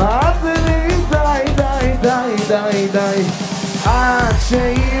די, עד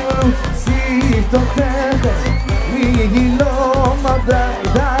שיראו שפתותיכם מי לא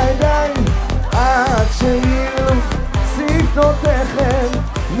מדי, עד שיראו שפתותיכם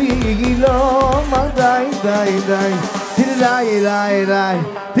מי לא מדי, די.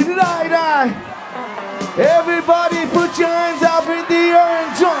 Everybody put your hands up in the air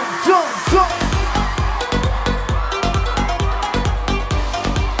and jump.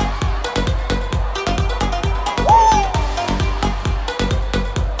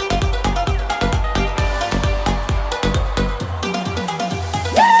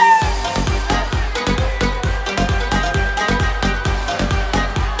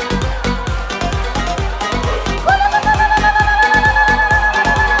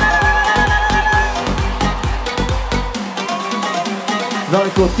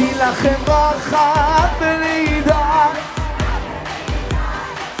 זרקותי לכם ברכה בלי די,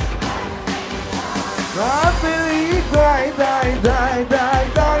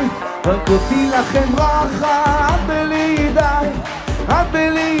 זרקותי לכם ברכה בלי די,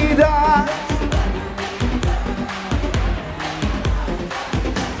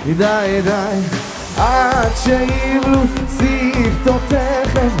 עד שיראו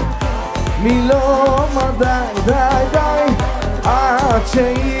שפתותיכם מי לא מדי, עד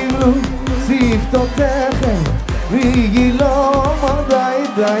שיראו שפתותיכם מי לא מדי,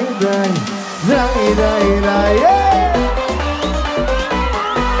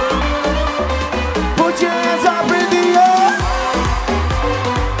 Put your hands up in the air.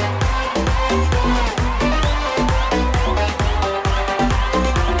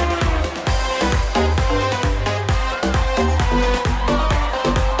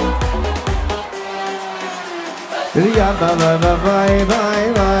 bye bye bye bye bye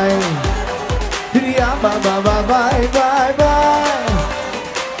bye. Ya bye bye bye bye bye bye.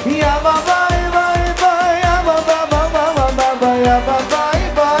 Ya bye bye bye bye. Ya bye bye bye bye bye bye. Ya bye bye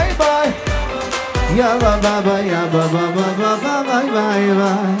bye bye. Ya bye bye bye. Ya bye bye bye bye bye bye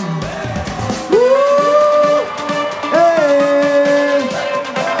bye. Woo! Hey!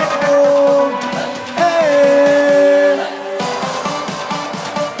 Oh! Hey!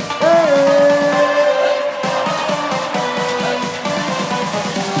 Hey!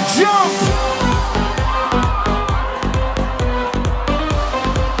 Jump!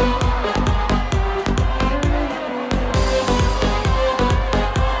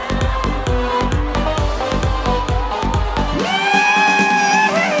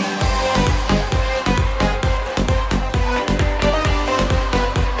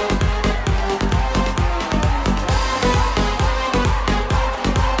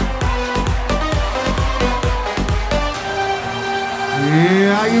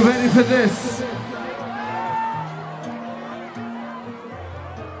 Yeah, are you ready for this?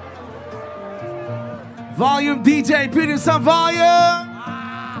 Volume DJ, Peter, some volume.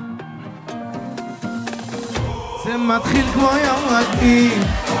 זה מתחיל כמו יום רגיל,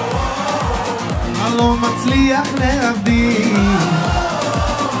 הלא מצליח להבדיל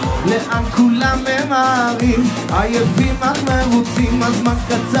לאן כולם ממהרים, עייפים אך מרוצים, הזמן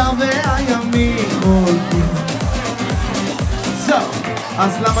קצר והימים חולפים.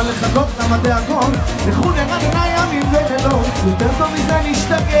 אז למה לחכות? למה דאגון? לכו נראה ימים ולילות, יותר טוב מזה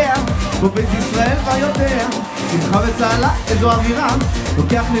נשתגע, בבית ישראל ויודע, שמחה וצהלה, איזו אווירה,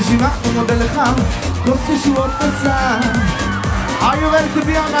 לוקח נשימה ומודה לך, כוס ישועות נסע. Are you ready to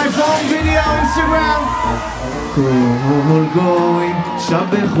be on my phone video, Instagram? כל גויים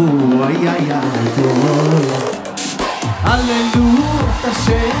שבחו, איי איי איי גוי, הללויה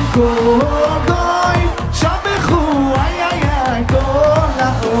השם, כל גויים שבחו, איי איי איי כל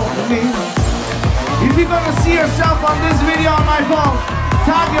העולמים. If you're gonna see yourself on this video on my phone,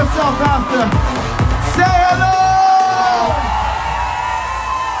 tag yourself after. Say hello!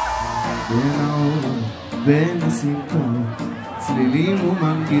 בין האור, בין הסמטות, צלילים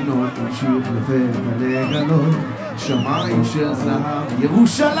ומנגינות, תמשיך לפתע לגלות, שמיים של זהב,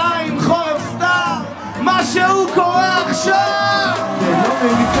 ירושלים חורף סתיו, משהו קורה עכשיו, זה לא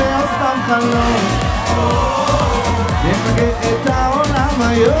במקרה או סתם חלום, נפגע את העולם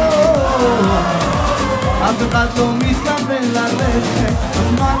היום, אף אחד לא מתכוון ללכת,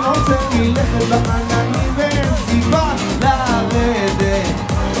 הזמן רוצה מלכת בעננים ואין סיבה לרדת.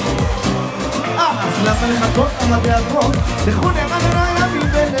 אז למה לחכות? למה דאגות? לכו נאמן ימים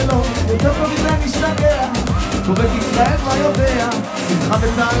ולילות, יותר טוב מזה נשתגע, בבית ישראל כבר יודע, שמחה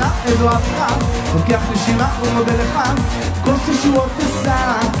וצהלה, איזו אווירה, לוקח נשימה ומודה לך, כוס ישועות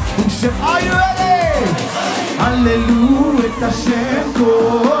נסע, ושם are you ready? הללו את השם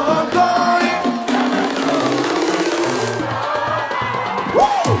כל גויים,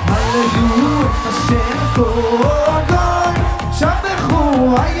 הללו את השם כל גויים,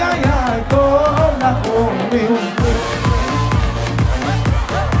 שבחו איי איי איי כל העולמים.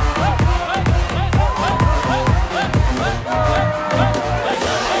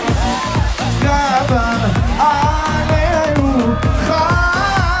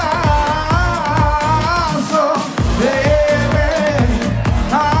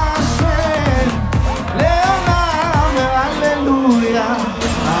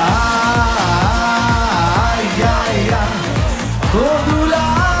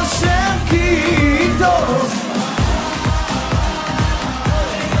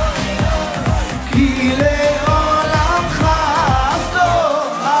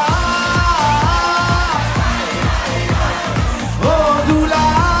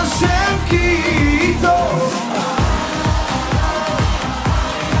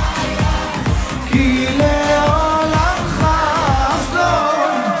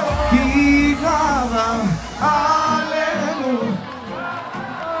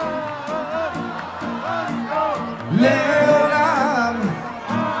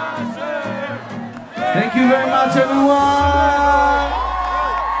 Thank you very much, everyone.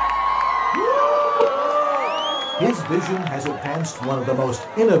 His vision has advanced one of the most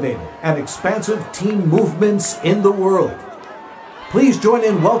innovative and expansive teen movements in the world. Please join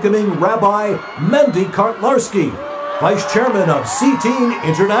in welcoming Rabbi Mendy Kartlarski, Vice Chairman of CTeen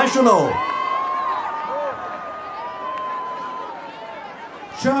International.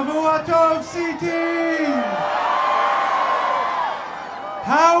 Shavua Tov, CTeen!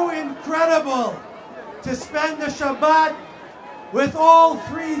 How incredible to spend the Shabbat with all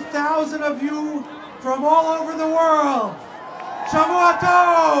 3,000 of you from all over the world. Shavua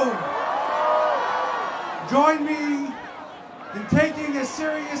Tov! Join me in taking a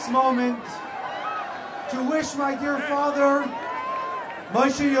serious moment to wish my dear father,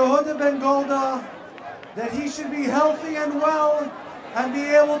 Moshe Yehuda ben Golda, that he should be healthy and well and be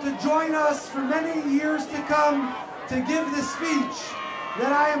able to join us for many years to come to give the speech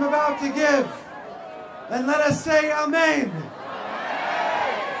that I am about to give. And let us say Amen.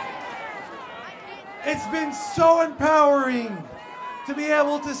 It's been so empowering to be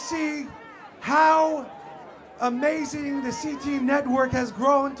able to see how amazing the CTeen network has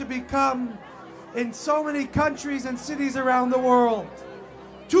grown to become in so many countries and cities around the world.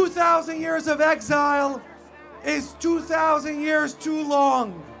 2,000 years of exile is 2,000 years too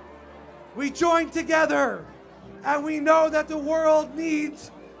long. We join together and we know that the world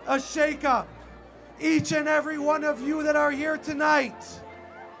needs a shake-up. Each and every one of you that are here tonight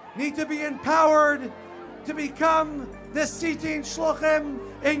need to be empowered to become the CTeen Shluchim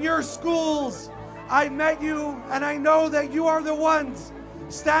in your schools. I met you and I know that you are the ones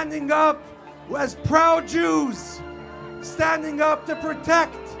standing up as proud Jews, standing up to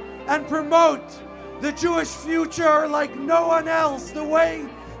protect and promote the Jewish future like no one else, the way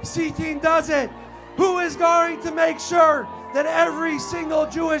CTeen does it. Who is going to make sure that every single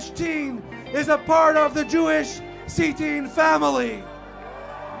Jewish teen is a part of the Jewish CTeen family?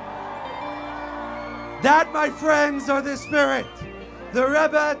 That, my friends, are the spirit. The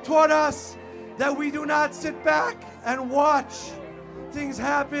Rebbe taught us that we do not sit back and watch things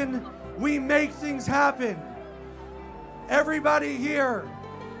happen. We make things happen. Everybody here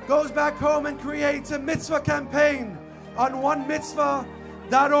goes back home and creates a mitzvah campaign on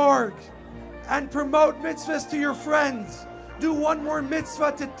onemitzvah.org and promote mitzvahs to your friends. Do one more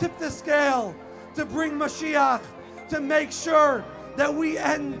mitzvah to tip the scale, to bring Mashiach, to make sure that we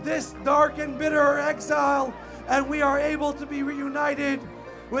end this dark and bitter exile and we are able to be reunited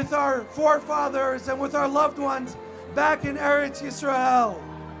with our forefathers and with our loved ones back in Eretz Yisrael.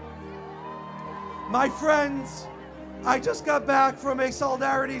 My friends, I just got back from a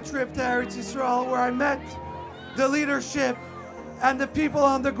solidarity trip to Eretz Yisrael where I met the leadership and the people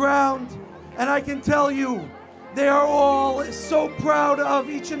on the ground, and I can tell you, they are all so proud of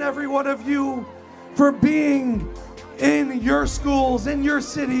each and every one of you for being in your schools, in your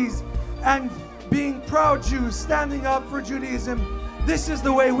cities, and being proud Jews, standing up for Judaism. This is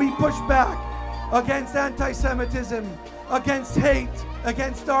the way we push back against anti-Semitism, against hate,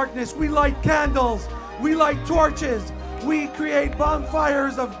 against darkness. We light candles, we light torches, we create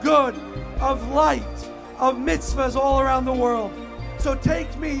bonfires of good, of light, of mitzvahs all around the world. So take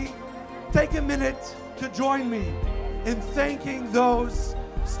a minute to join me in thanking those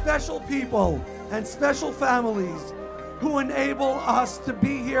special people and special families who enable us to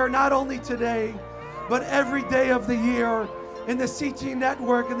be here not only today, but every day of the year in the CTeen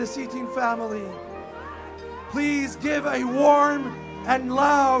network and the CTeen family. Please give a warm and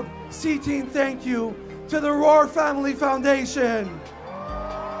loud CTeen thank you to the Rohr Family Foundation,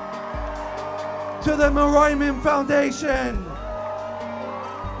 to the Meroimim Foundation,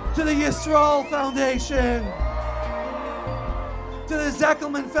 to the Yisrael Foundation, to the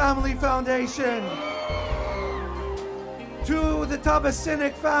Zeckelman Family Foundation, to the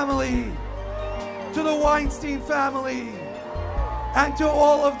Tabasinik family, to the Weinstein family, and to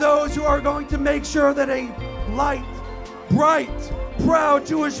all of those who are going to make sure that a light, bright, proud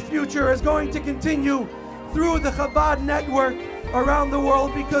Jewish future is going to continue through the Chabad network around the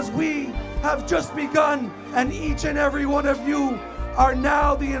world, because we have just begun, and each and every one of you are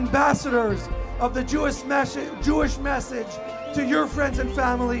now the ambassadors of the Jewish message to your friends and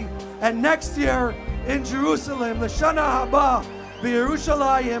family. And next year in Jerusalem, L'Shana Haba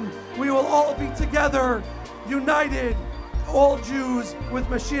B'Yerushalayim, we will all be together, united, all Jews, with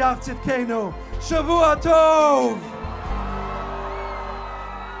Mashiach Tzidkenu. Shavua Tov!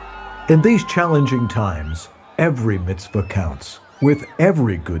 In these challenging times, every mitzvah counts. With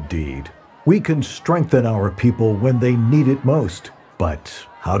every good deed, we can strengthen our people when they need it most. But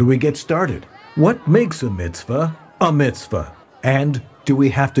how do we get started? What makes a mitzvah a mitzvah? And do we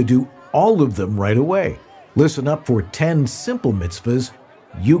have to do all of them right away? Listen up for 10 simple mitzvahs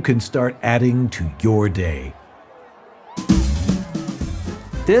you can start adding to your day.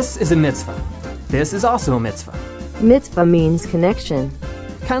 This is a mitzvah. This is also a mitzvah. Mitzvah means connection.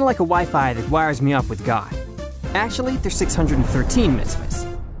 Kind of like a Wi-Fi that wires me up with God. Actually, there's 613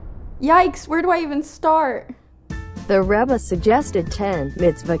 mitzvahs. Yikes, where do I even start? The Rebbe suggested 10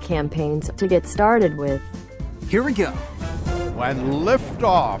 mitzvah campaigns to get started with. Here we go. When lift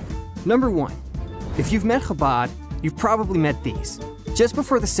off. Number 1. If you've met Chabad, you've probably met these. Just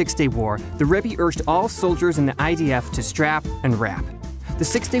before the Six-Day War, the Rebbe urged all soldiers in the IDF to strap and wrap. The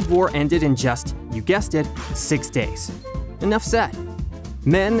Six-Day War ended in just, you guessed it, 6 days. Enough said.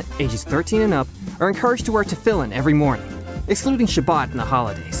 Men, ages 13 and up, are encouraged to wear tefillin every morning, excluding Shabbat and the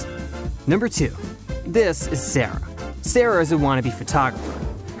holidays. Number 2. This is Sarah. Sarah is a wannabe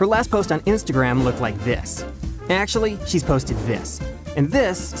photographer. Her last post on Instagram looked like this. Actually, she's posted this, and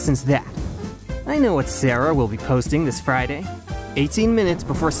this since that. I know what Sarah will be posting this Friday, 18 minutes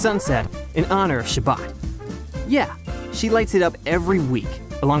before sunset in honor of Shabbat. Yeah, she lights it up every week,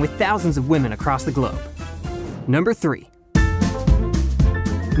 along with thousands of women across the globe. Number 3.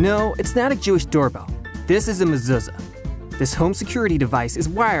 No, it's not a Jewish doorbell. This is a mezuzah. This home security device is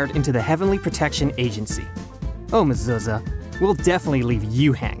wired into the Heavenly Protection Agency. Oh, mezuzah, we'll definitely leave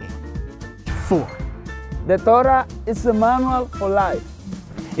you hanging. 4. The Torah is the manual for life.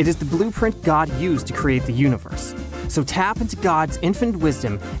 It is the blueprint God used to create the universe. So tap into God's infinite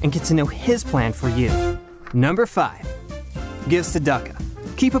wisdom and get to know His plan for you. Number 5. Give tzedakah.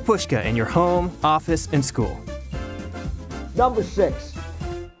 Keep a pushka in your home, office, and school. Number 6.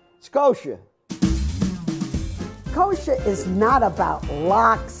 It's kosher. Kosher is not about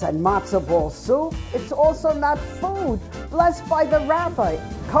lox and matzo ball soup. It's also not food blessed by the rabbi.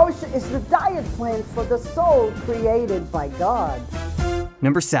 Kosher is the diet plan for the soul created by God.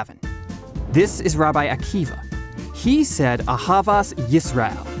 Number 7. This is Rabbi Akiva. He said, Ahavas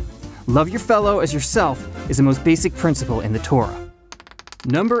Yisrael. Love your fellow as yourself is the most basic principle in the Torah.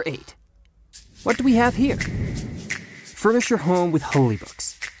 Number 8. What do we have here? Furnish your home with holy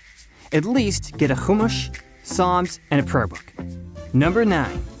books. At least get a Chumash, Psalms, and a prayer book. Number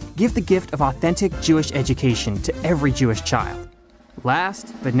 9. Give the gift of authentic Jewish education to every Jewish child.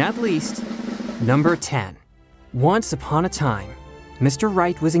 Last but not least, number 10. Once upon a time, Mr.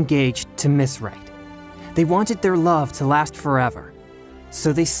 Right was engaged to Miss Right. They wanted their love to last forever.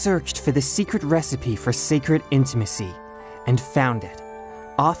 So they searched for the secret recipe for sacred intimacy and found it,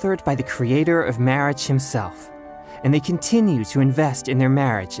 authored by the creator of marriage himself. And they continue to invest in their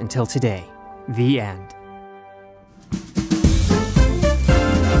marriage until today. The end.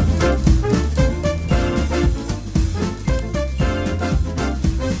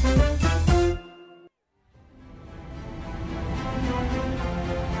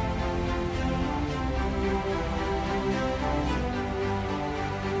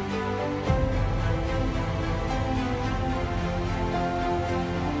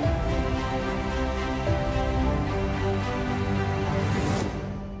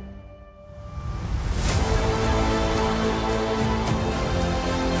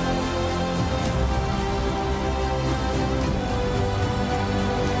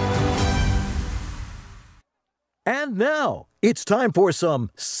 And now, it's time for some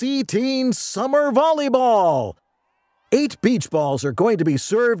CTeen Summer Volleyball. 8 beach balls are going to be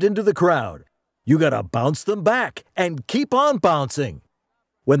served into the crowd. You gotta bounce them back and keep on bouncing.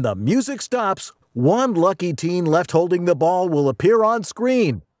 When the music stops, one lucky teen left holding the ball will appear on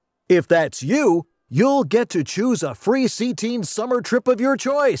screen. If that's you, you'll get to choose a free CTeen summer trip of your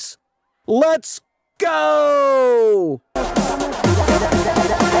choice. Let's go!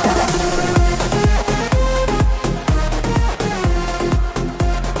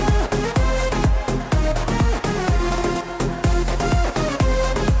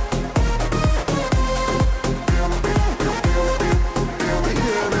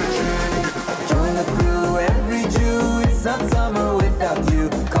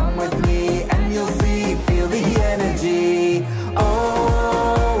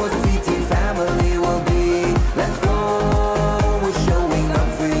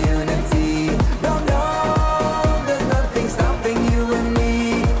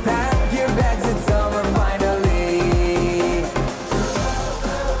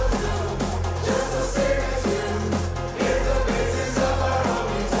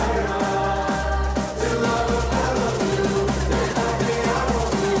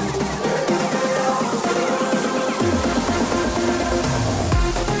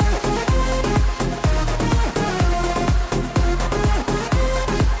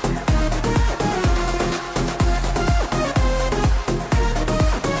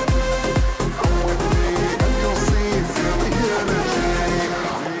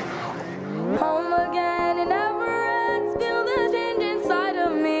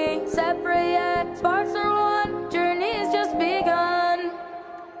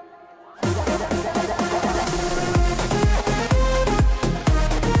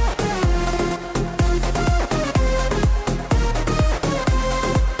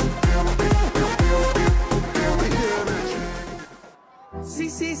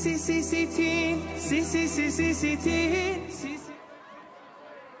 CTeen.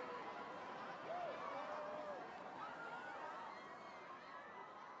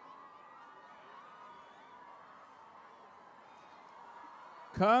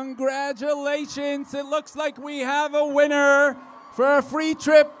 Congratulations! It looks like we have a winner for a free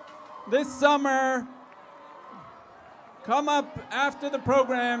trip this summer. Come up after the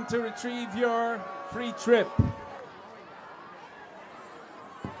program to retrieve your free trip.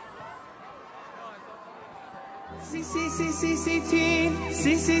 CTeen,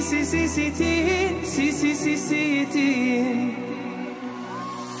 CTeen.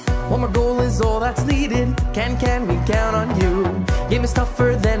 One more goal is all that's needed. Can we count on you? Game is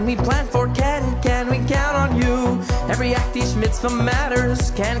tougher than we planned for. Can we count on you? Every act, each mitzvah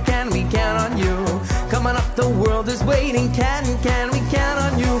matters. Can we count on you? Coming up, the world is waiting. Can we count on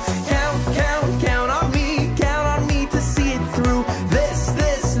you? Count on me. Count on me to see it through. This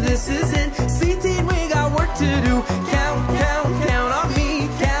is it. CTeen, we got work to do. Count on me.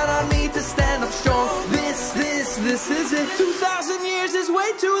 Count on me to stand up strong. This is it. 2,000 years is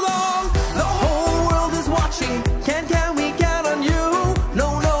way too long. The whole world is watching. Can we count on you?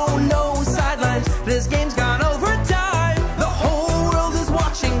 No sidelines. This game's gone overtime. The whole world is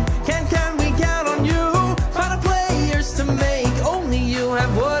watching. Can we count on you? Final players to make. Only you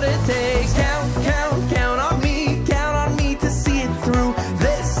have what it takes. Count on me. Count on me to see it through.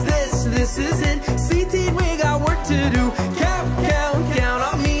 This is it. CTeen, we got work to do. Count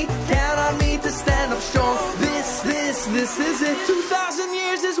on me. Count on me to stand up strong. This is it. 2,000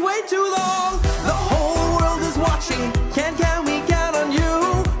 years is way too long. The whole world is watching. Can we count on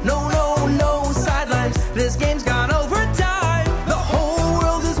you? No sidelines. This game's gone overtime. The whole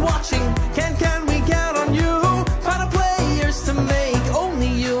world is watching. Can we count on you? Final players to make. Only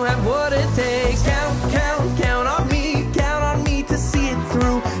you have what it takes. Count on me. Count on me to see it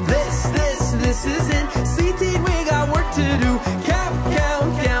through. This is it. CTeen, we got work to do. Count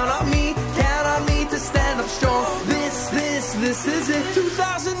on me. Count on me to stand up strong. This is it.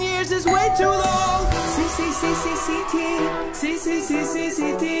 2,000 years is way too long.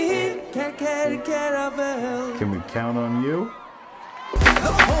 CTeen. Can we count on you?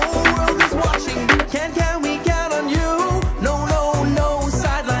 The whole world is watching. Can we count on you? No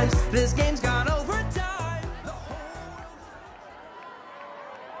sidelines. This game's gone overtime.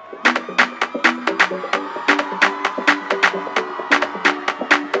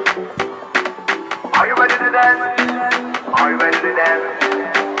 Are you ready to dance? Are you ready to dance?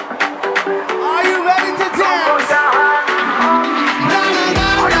 Are you ready to dance?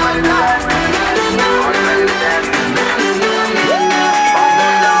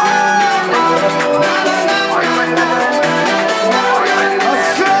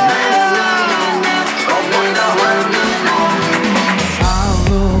 I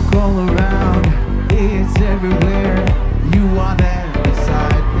look all around, it's everywhere. You are there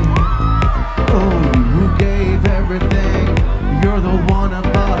beside me. Oh, you gave everything. You're the one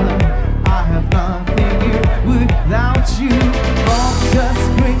above. I have nothing you would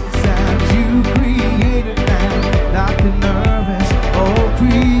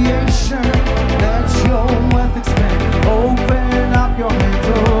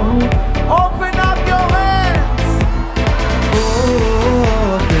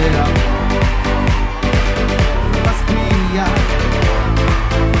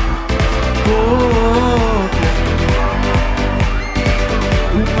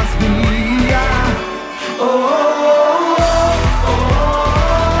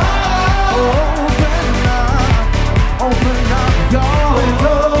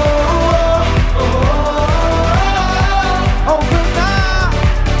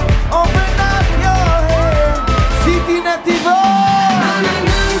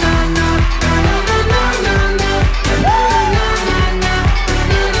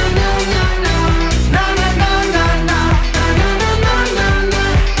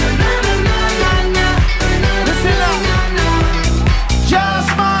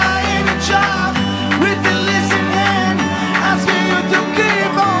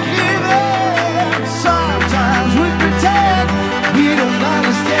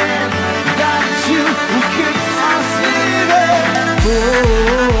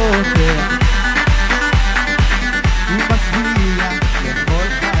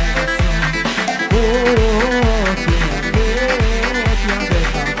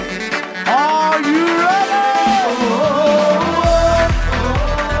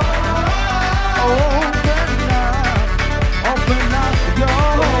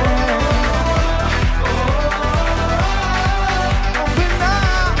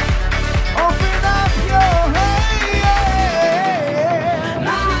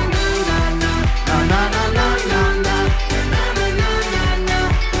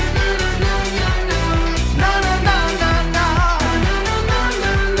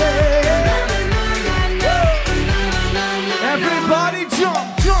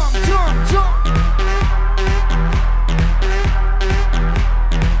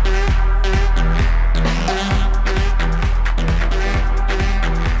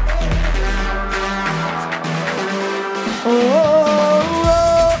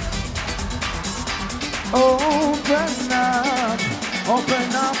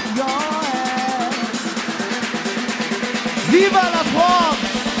open up your head. Viva la France!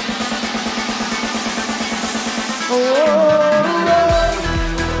 Oh,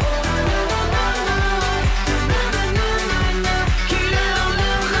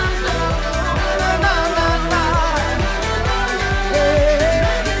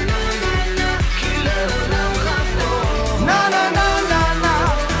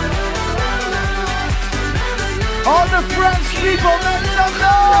 all the French people make some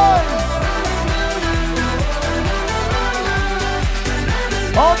noise!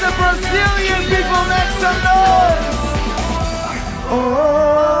 All the Brazilian people make some noise! Oh,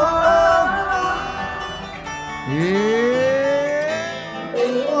 yeah.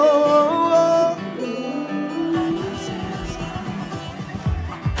 Oh,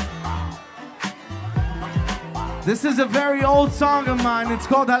 this is a very old song of mine. It's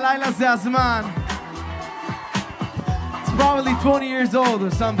called Halayla Ze Hazman. Probably 20 years old or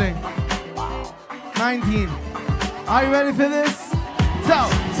something. 19. Are you ready for this? So.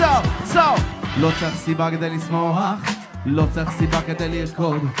 לא צריך סיבה כדי לשמוח, לא צריך סיבה כדי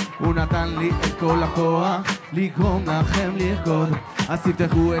לרקוד. הוא נתן לי את כל הכוח, לגרום לכם לרקוד. אז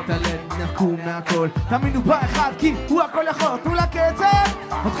תפתחו את הלב, נקום מהכל. תאמינו באחד, כי הוא הכל יכול. תנו לקצב.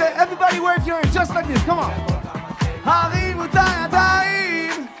 אתכם, everybody wave your hands just like this, come on. הרימו את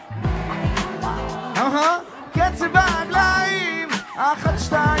הידיים. קצב ברגליים, 1,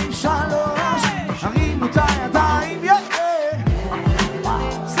 2, 3, הרימו את הידיים,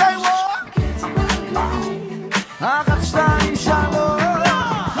 say what? 1, 2, 3,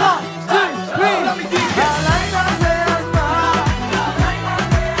 1, 2, 3, הלילה זה הזמן.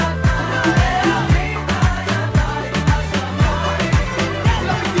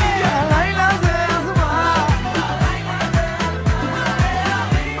 הלילה זה הזמן.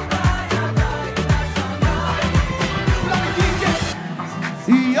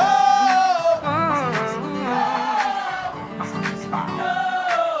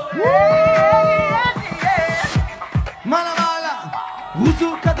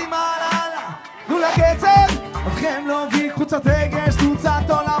 רוצו קדימה הלאה, תנו לקצב, אתכם לא מביא חוצת רגש, תוצאת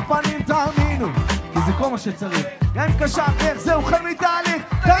עול הפנים, תאמינו, כי זה כל מה שצריך. גם אם קשה איך זהו חל מתהליך,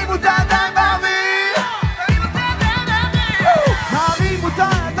 תרימו את הידיים באוויר, תרימו את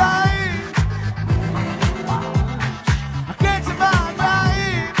הידיים, הקצב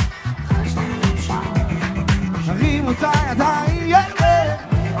ברגליים, תרימו את הידיים,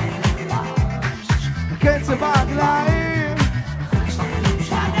 הקצב ברגליים.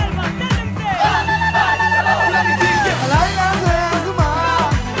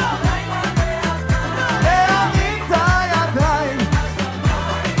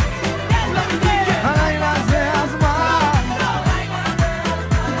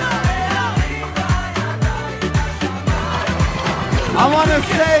 I want to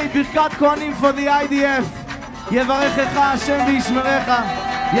say ברכת כהנים for the IDF. יברכך השם וישמרך,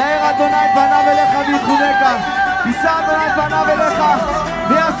 יאר אדוני פניו אליך ויחונך, יישא אדוני פניו אליך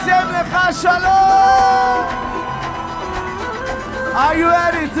וישם לך שלום. Are you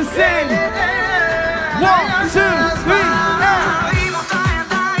ready to sing? 1, 2, 3, now.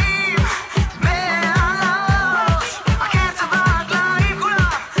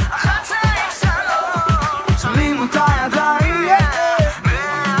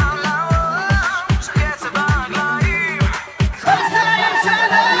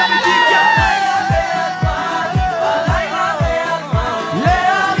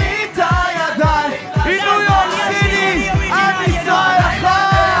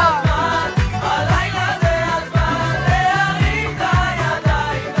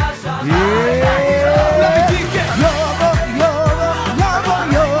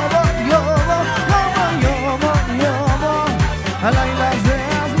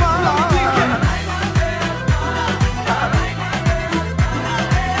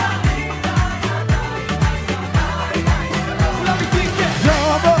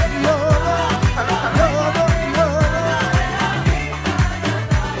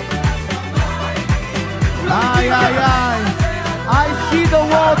 I see the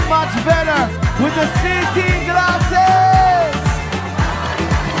world much better with the CTeen glasses.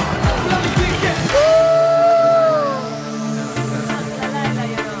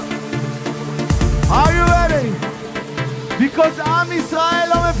 Are you ready? Because Am Yisrael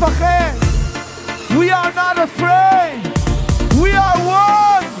לא מפחד. We are not afraid. We are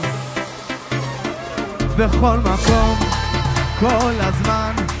one. בכל מקום, כל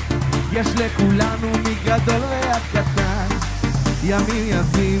הזמן, יש לכולנו מגדול ועד קטן, ימים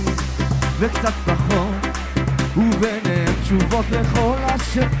יפים וקצת פחות, וביניהם תשובות לכל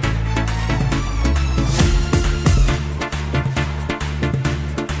השם.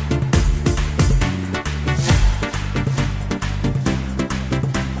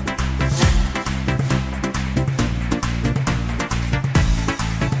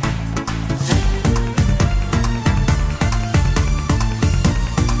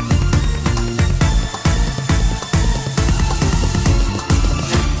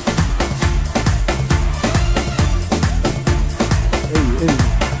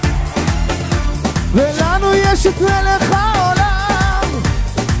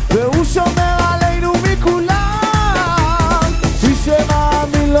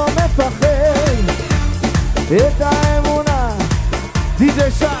 את האמונה.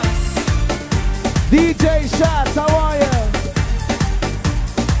 די.ג'יי שץ, די.ג'יי שץ, how are you?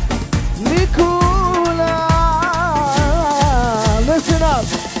 מכולה, listen up.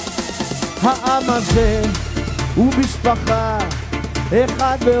 העם הזה הוא משפחה,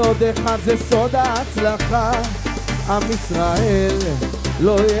 אחד ועוד אחד זה סוד ההצלחה. עם ישראל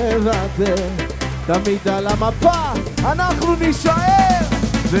לא יוותר, תמיד על המפה אנחנו נשאר,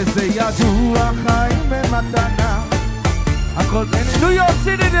 וזה ידוע, חיים הם מתנה. הכל בין New York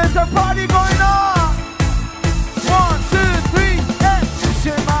City, there's a party going on. 1, 2, 3,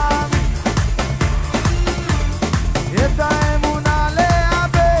 שמאמין את האמונה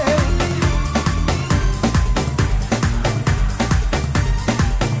לאבד.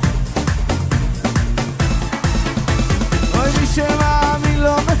 אוי מי שמאמין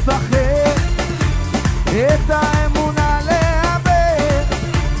לא מפחד, את האמונה לאבד.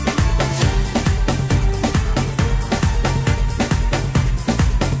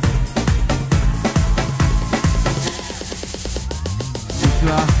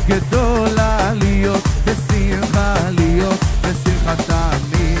 מצווה גדולה להיות בשמחה, להיות בשמחה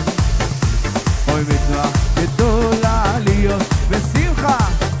תמיד. אוי מצווה גדולה להיות בשמחה,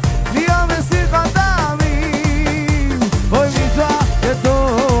 להיות בשמחה תמיד. אוי מצווה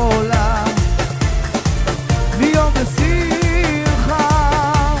גדולה להיות בשמחה,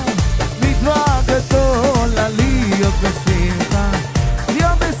 מצווה גדולה להיות בשמחה,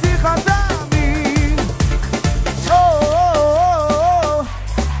 להיות בשמחה תמיד.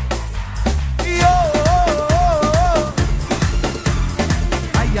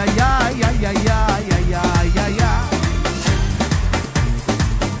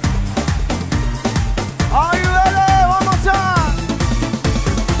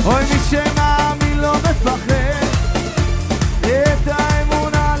 אוי מי שמאמין לא מפחד, את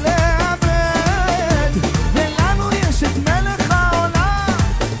האמונה לאבד. ולנו יש את מלך העולם,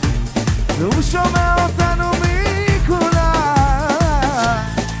 והוא שומע אותנו מכולם.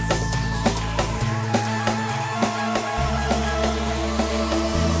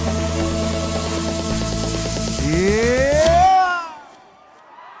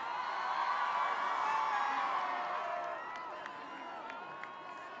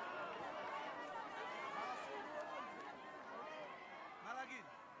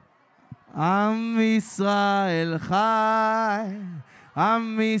 עם ישראל חי,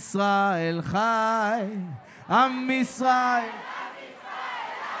 עם ישראל חי, עם ישראל.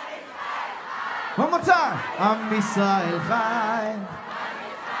 one more time. עם ישראל חי,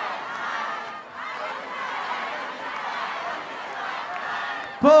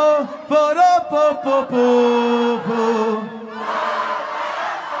 פה, פה, פה, פה, פה, פה.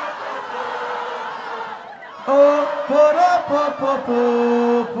 Oh, po, po, po, po,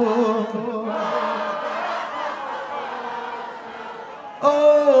 po.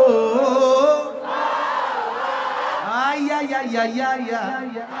 Oh, ay, ay, ay, ay, ay, ay.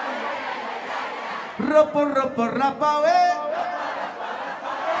 Ropo, ropo, rapa, we.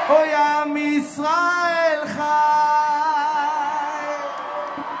 Oh, Am Israel Chai.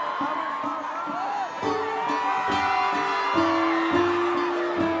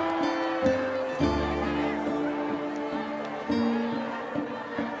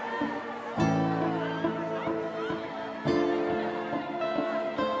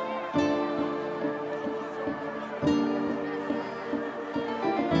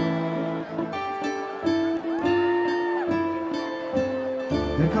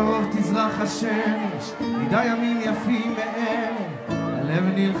 בקרוב תזרח השמש, נדע ימים יפים מאלה, הלב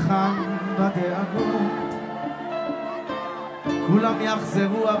נלחם בדאגות. כולם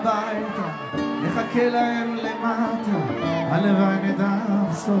יחזרו הביתה, נחכה להם למטה, הלוואי נדע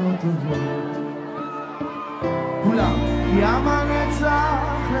בשורות טובות. כולם, כי עם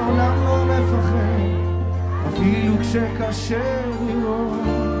הנצח לעולם לא מפחד, אפילו כשקשה לראות.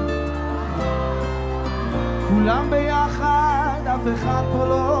 כולם ביחד, אף אחד פה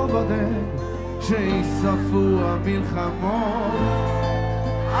לא בודד, שיספו המלחמות.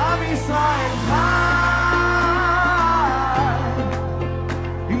 עם ישראל חי,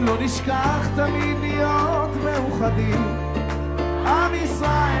 אם לא נשכח תמיד להיות מאוחדים. עם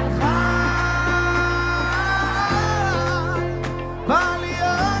ישראל חי,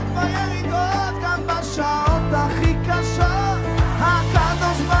 בעליות וירידות, גם בשעות הכי קשות,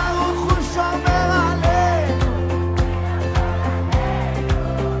 הקדוש ברוך הוא שומר עלינו,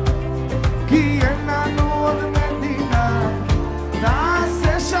 כי אין לנו עוד מדינה.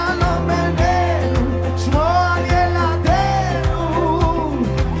 תעשה שלום בינינו, שמור על ילדינו,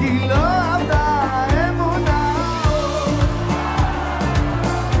 כי לא עבדה האמונה.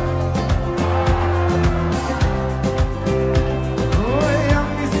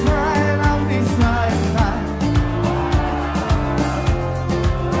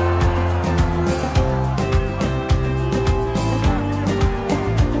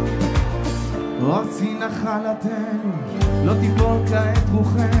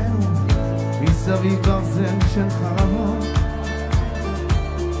 לי גוזל של חרבות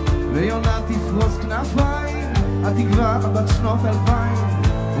ויונה תפרוס כנפיים התקווה בת שנות 2000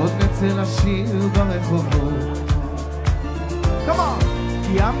 עוד נצא לשיר ברחובות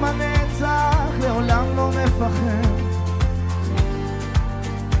כי עם הנצח לעולם לא מפחד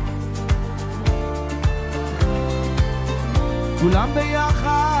כולם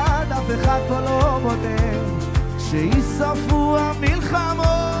ביחד, אף אחד פה לא בודד כשיספו המלחמות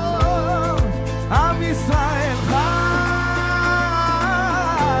עם ישראל חי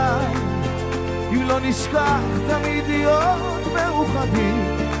אם לא נשכח תמיד להיות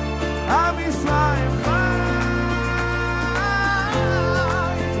מאוחדים עם ישראל חי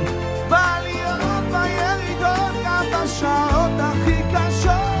בעליות בירידות גם בשעות הכי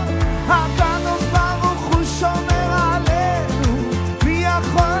קשות הקדוש ברוך הוא שומר עלינו מי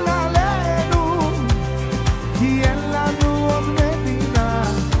יכול עלינו כי אין לנו עוד מדינה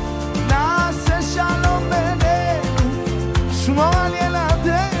נעשה שלום בינינו שמור על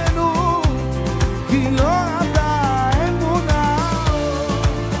ילדינו כי לא עדה אמונה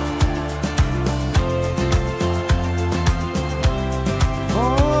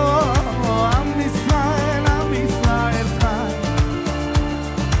עם ישראל חי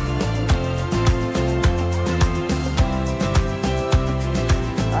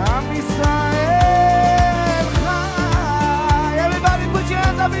עם ישראל חי Everybody put your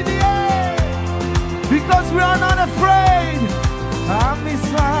hands up in the air because we are not afraid עם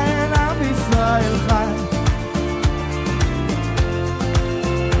ישראל חי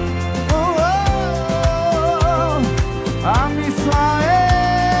עם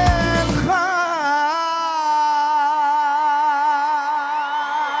ישראל חי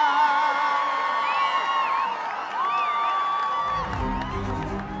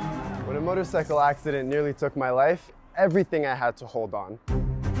When a motorcycle accident nearly took my life, everything I had to hold on.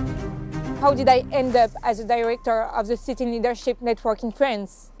 How did I end up as a director of the CTeen Leadership Network in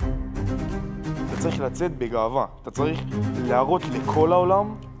France? אתה צריך לצאת בגאווה, אתה צריך להראות לכל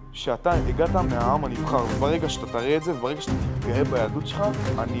העולם שאתה הגעת מהעם הנבחר. וברגע שאתה תראה את זה, וברגע שאתה תתגאה ביהדות שלך,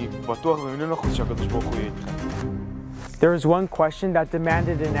 אני בטוח ב1,000,000% שהקדוש ברוך הוא יהיה איתכם. There was one question that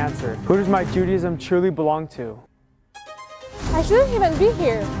demanded an answer. Who does my Judaism truly belong to? I shouldn't even be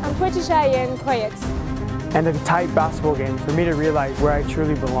here. I'm pretty shy and quiet. And a tight basketball game for me to realize where I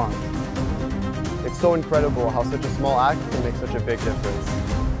truly belong. It's so incredible how such a small act can make such a big difference.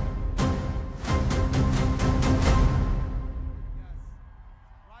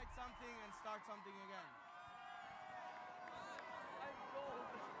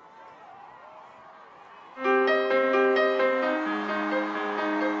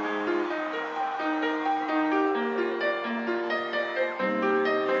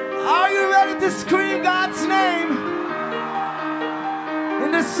 Are you ready to scream God's name in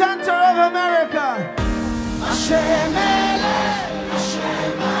the center of America? Hashem Melech,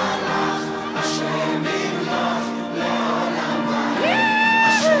 Hashem Malach, Hashem Yimloch le'olam va'ed.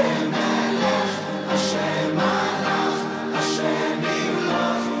 Hashem Melech, Hashem Malach, Hashem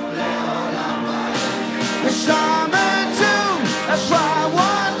Yimloch le'olam va'ed. It's summer too, that's why I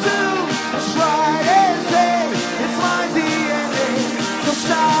want to. As bright as day, it's my DNA. So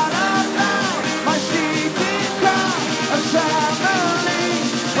shout out loud, my CTeen crowd, a family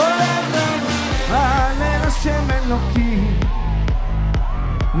forever. Hallel Hashem Elokim,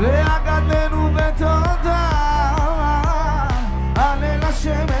 ve'agadlenu betoda. Hallel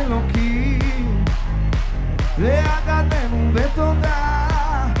Hashem Elokim, ve'agadlenu betoda.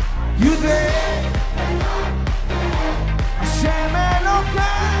 Yudei Hashem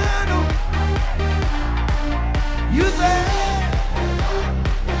Elokeinu, Yudei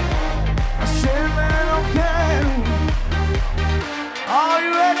Hashem Elokeinu. Are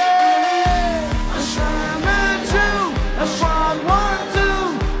you ready? Hashem and you, that's what I want to.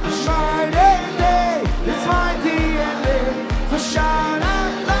 It's Friday day,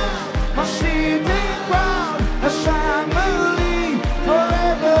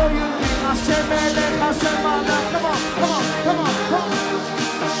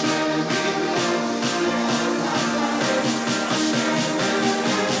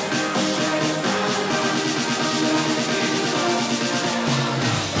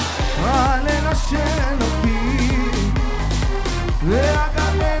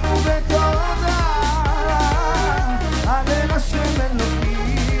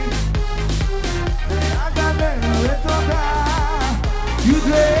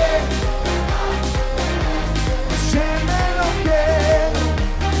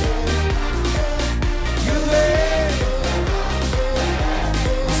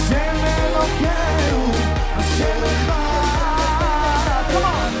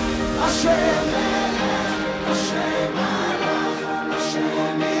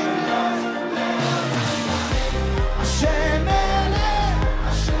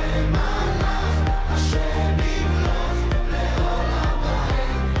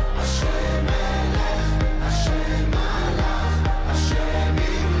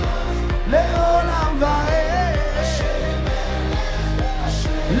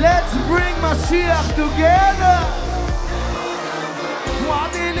 Let's bring Mashiach together.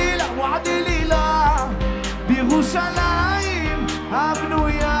 Wadi Lila, Wadi Lila, בירושלים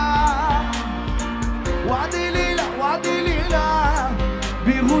הבנויה. Wadi Lila, Wadi Lila,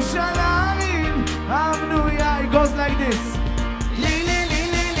 בירושלים הבנויה. It goes like this.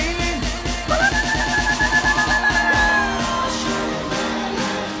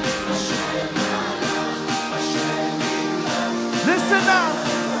 Listen now.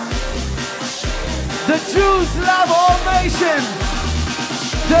 The Jews love all nations.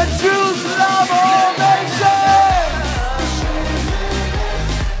 The Jews love all nations.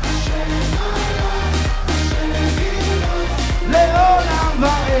 לעולם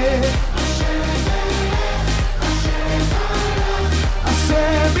ועד.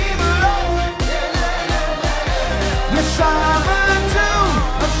 השם ימלוך. Yes, I'm a Jew.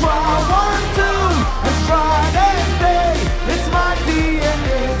 That's what I want to. It's Friday day. It's my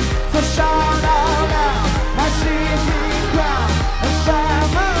DNA. So shout out now. My city crowd. And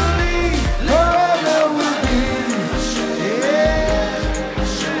family. Forever will be. Yeah.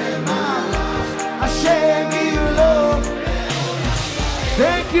 Hashem Yilov.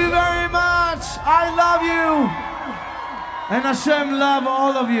 Thank you very much. I love you. And Hashem love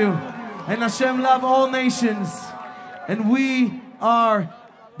all of you. And Hashem love all nations. And we are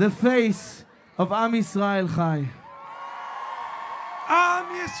the face of Am Yisrael Chai. Am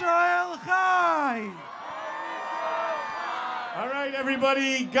Yisrael Chai. All right,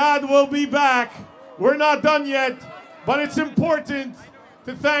 everybody, God will be back. We're not done yet, but it's important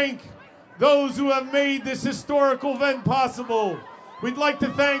to thank those who have made this historical event possible. We'd like to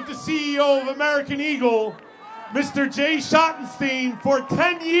thank the CEO of American Eagle, Mr. Jay Schottenstein, for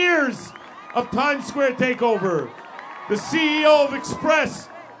 10 years of Times Square takeover. The CEO of Express,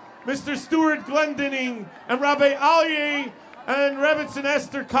 Mr. Stuart Glendinning, and Rabbi Alyeh and Rebbetzin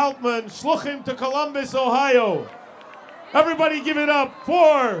Esther Kaltman, Shluchim to Columbus, Ohio. Everybody give it up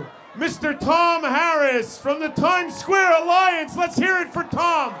for Mr. Tom Harris from the Times Square Alliance. Let's hear it for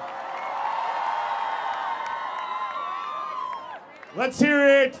Tom. Let's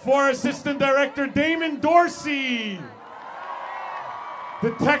hear it for Assistant Director Damon Dorsey,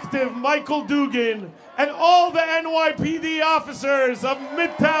 Detective Michael Dugan, and all the NYPD officers of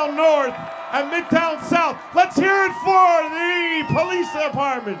Midtown North and Midtown South. Let's hear it for the police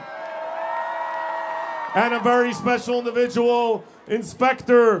department. And a very special individual,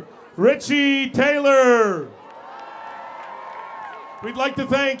 Inspector Richie Taylor. We'd like to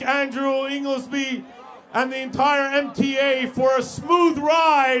thank Andrew Inglesby and the entire MTA for a smooth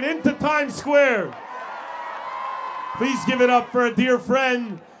ride into Times Square. Please give it up for a dear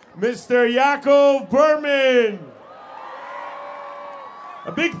friend, Mr. Yaakov Berman.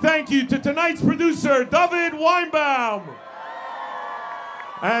 A big thank you to tonight's producer, David Weinbaum.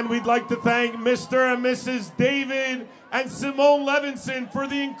 And we'd like to thank Mr. and Mrs. David and Simone Levinson for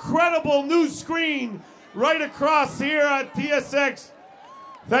the incredible new screen right across here at TSX.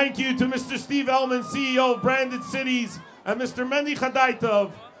 Thank you to Mr. Steve Ellman, CEO of Branded Cities, and Mr. Mendy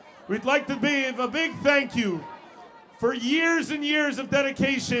Chadaitov. We'd like to give a big thank you for years and years of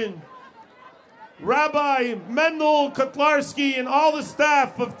dedication. Rabbi Mendel Kotlarski and all the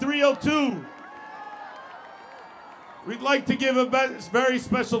staff of 302. We'd like to give a very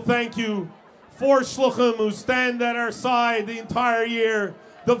special thank you for Shluchim who stand at our side the entire year.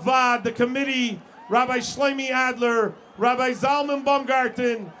 The VAD, the committee, Rabbi Shlomi Adler, Rabbi Zalman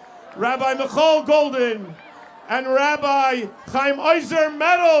Baumgarten, Rabbi Michal Golden, and Rabbi Chaim Oizer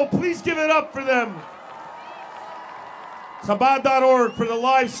Meadow. Please give it up for them. Chabad.org for the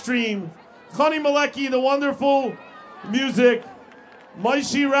live stream. Chani Malecki, the wonderful music.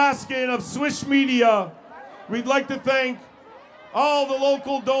 Maishi Raskin of Swish Media. We'd like to thank all the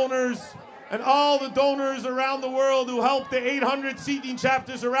local donors and all the donors around the world who helped the 800 CTeen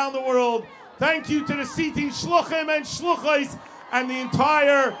chapters around the world. Thank you to the CTeen Shluchim and Shluchais and the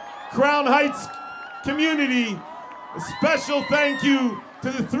entire Crown Heights community. A special thank you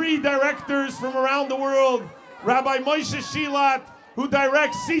to the 3 directors from around the world. Rabbi Moshe Shilat, who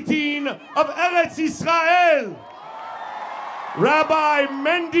directs CTeen of Eretz Yisrael. Rabbi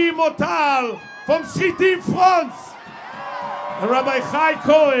Mendy Motal from CTeen France. And Rabbi Chai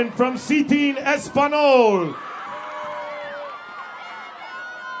Cohen from CTeen Espanol.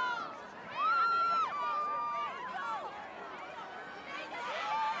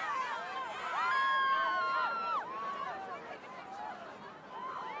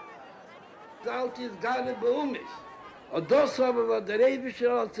 Alt ist gar nicht beumisch. Und das aber war der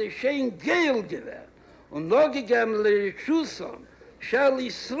Ewige als ein schön Geil gewesen. Und noch gegeben Schussam. Schall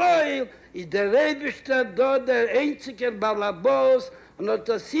Israel ist der Ewige da der einzige Balabos, und hat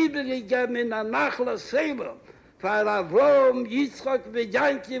das Siebel gegeben in der Nachla selber, weil Avrom, Yitzchak,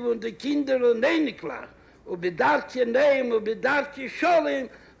 Jankiv und die Kinder und Einiklach, und bedarfte Nehm und bedarfte Scholem,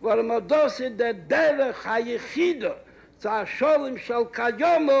 weil man das in der Derech HaYechido, zu Scholem Shal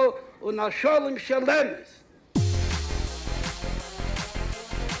Kayomo und Scholem Shal Emes.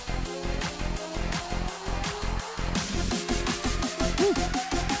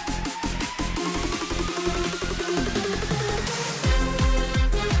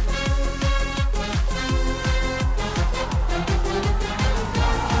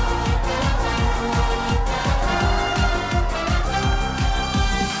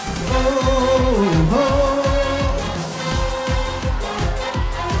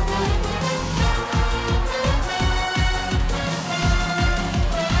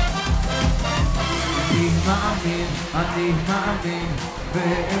 אני מאמין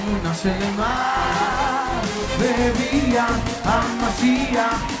באמונה שלמה בביאת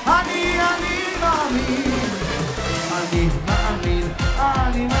המשיח. אני מאמין,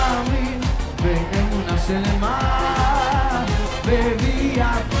 אני מאמין באמונה שלמה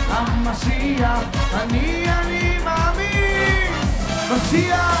בביאת המשיח. אני מאמין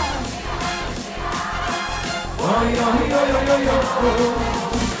משיח. אוי אוי אוי אוי אוי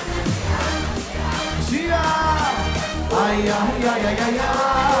משיח. Ay, ay, ay, ay, ay, ay,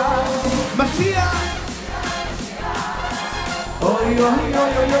 Mashiach. Oy, oy,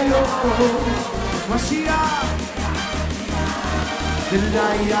 oy, oy, oy, oy, Mashiach. Ay,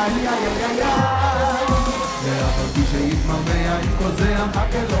 ay, ay, ay, ay, ay. ואף על פי שיתמרמע עם כוזע,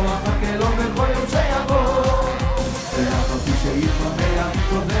 חכה לו בכל יום שיבוא. ואף על פי שיתמרמע עם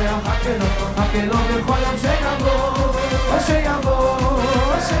כוזע, חכה לו בכל יום שיבוא. שיבוא,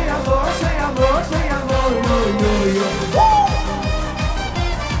 שיבוא, שיבוא, שיבוא, יו, יו, יו.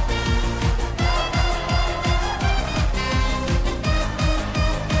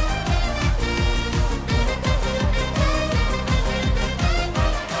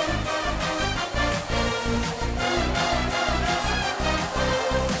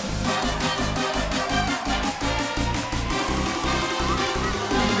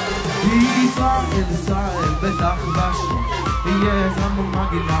 ישראל בטח בשם יהיה זמור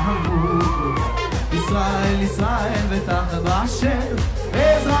מגילה המור. ישראל בטח בשם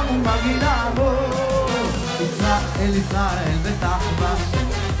יהיה זמור מגילה המור. ישראל בטח בשם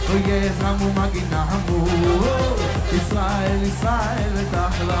יהיה זמור מגילה המור. ישראל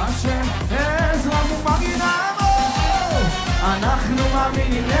בטח בשם יהיה זמור מגילה המור. אנחנו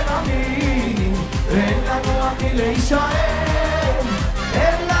מאמינים למאמינים ואין לנו הכי להישאר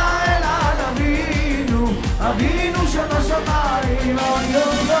אלא אבינו שבשמיים. אוי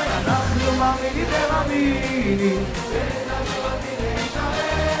אוי אוי אנחנו מאמינים ומאמינים.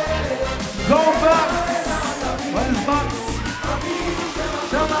 Go back, well back,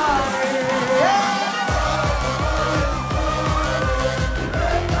 שמיים.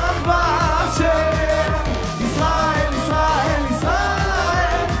 בשם ישראל, ישראל,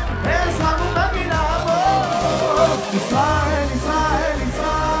 ישראל עזרנו בגילה בו. ישראל, ישראל,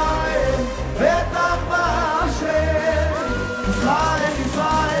 ישראל בטח בשם. ישראל,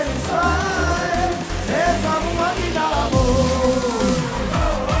 ישראל, ישראל עזרנו בגילה בו.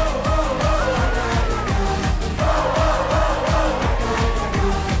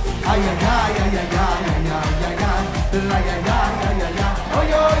 ay ay ay ay ay ay ay ay ay ay ay ay ay oh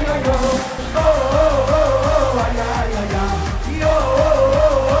yo yo yo oh oh oh ay ay ay ay yo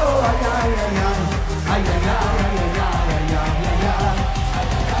oh ay ay ay ay ay ay ay ay ay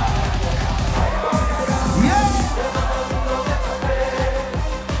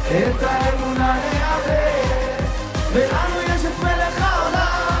את האמונה נעבד ולנו יש את מלך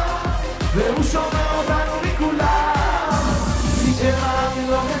העולם והוא שומע אותנו מכולם מי שמאמין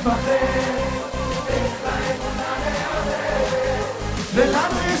לא מפחד את האמונה נעבד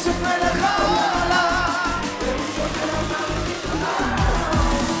ולנו יש את מלך העולם והוא שומע אותנו מכולם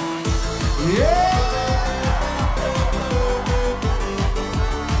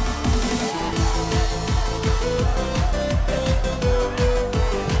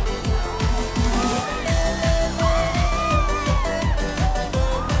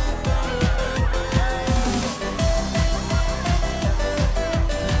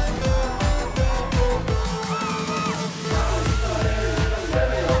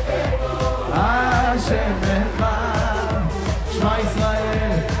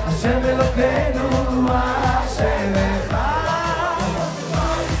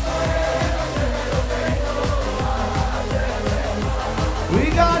We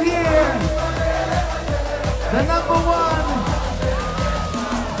got here the number one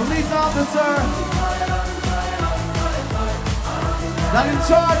police officer Not in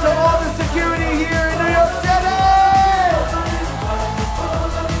charge of all the security here in New York City.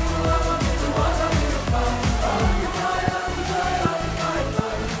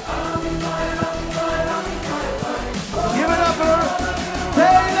 Give it up for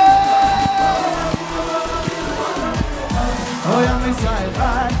Taylor. Oh, I'm inside,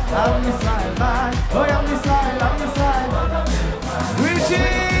 right? I'm inside, right? Oh, I'm inside, I'm inside.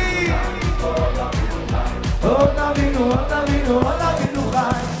 Richie. Oh, Navino, Navino, Navino,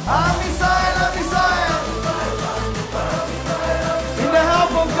 right? I'm inside, I'm inside. In the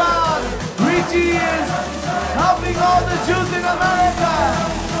help of God, Richie is helping all the Jews in America.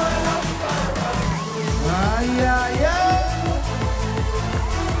 Yeah, yeah.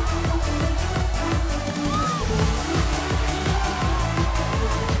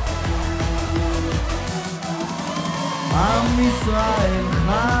 Am Yisrael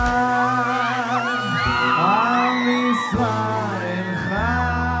Chai, Am Yisrael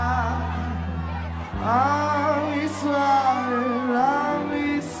Chai, Am Yisrael, Am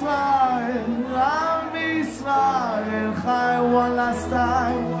Yisrael, Am Yisrael Chai. One last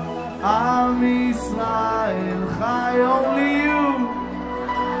time, Am Yisrael Chai, only you.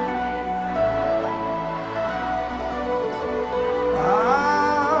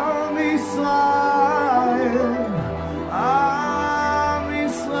 Am Yisrael, Am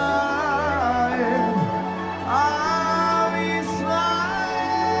Yisrael, Am Yisrael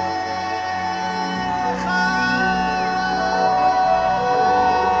Chai.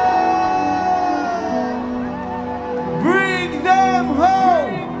 Bring them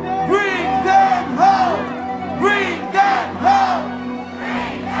home, bring them home, bring them home.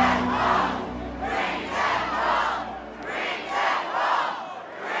 Bring them home, bring them home, bring them home,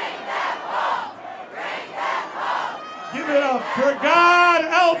 bring them home, bring them home. Give it up for Gad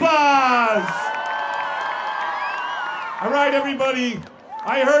Elbaz. All right, everybody.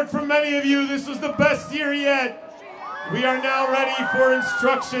 I heard from many of you this was the best year yet. We are now ready for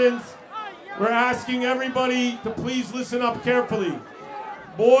instructions. We're asking everybody to please listen up carefully.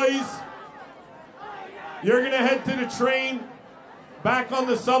 Boys, you're going to head to the train, back on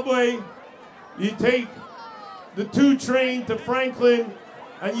the subway. You take the 2 train to Franklin,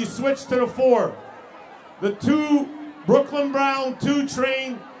 and you switch to the 4. The 2 Brooklyn Brown 2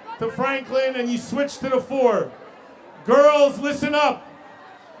 train to Franklin, and you switch to the 4. Girls, listen up.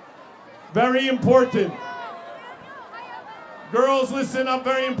 Very important. Girls, listen up,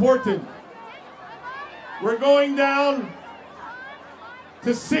 very important. We're going down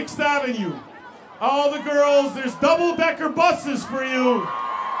to 6th Avenue. All the girls, there's double-decker buses for you.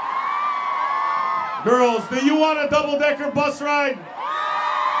 Girls, do you want a double-decker bus ride?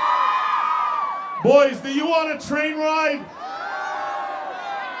 Boys, do you want a train ride?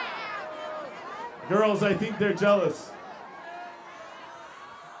 Girls, I think they're jealous.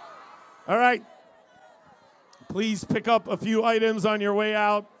 All right. Please pick up a few items on your way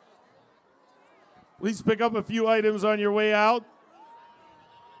out. Please pick up a few items on your way out.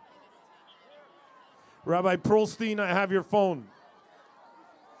 Rabbi Perlstein, I have your phone.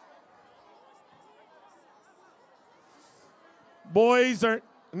 Boys are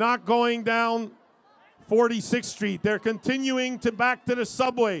not going down 46th Street. They're continuing to back to the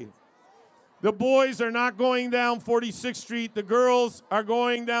subway. The boys are not going down 46th Street. The girls are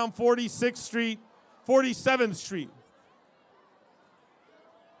going down 46th Street, 47th Street.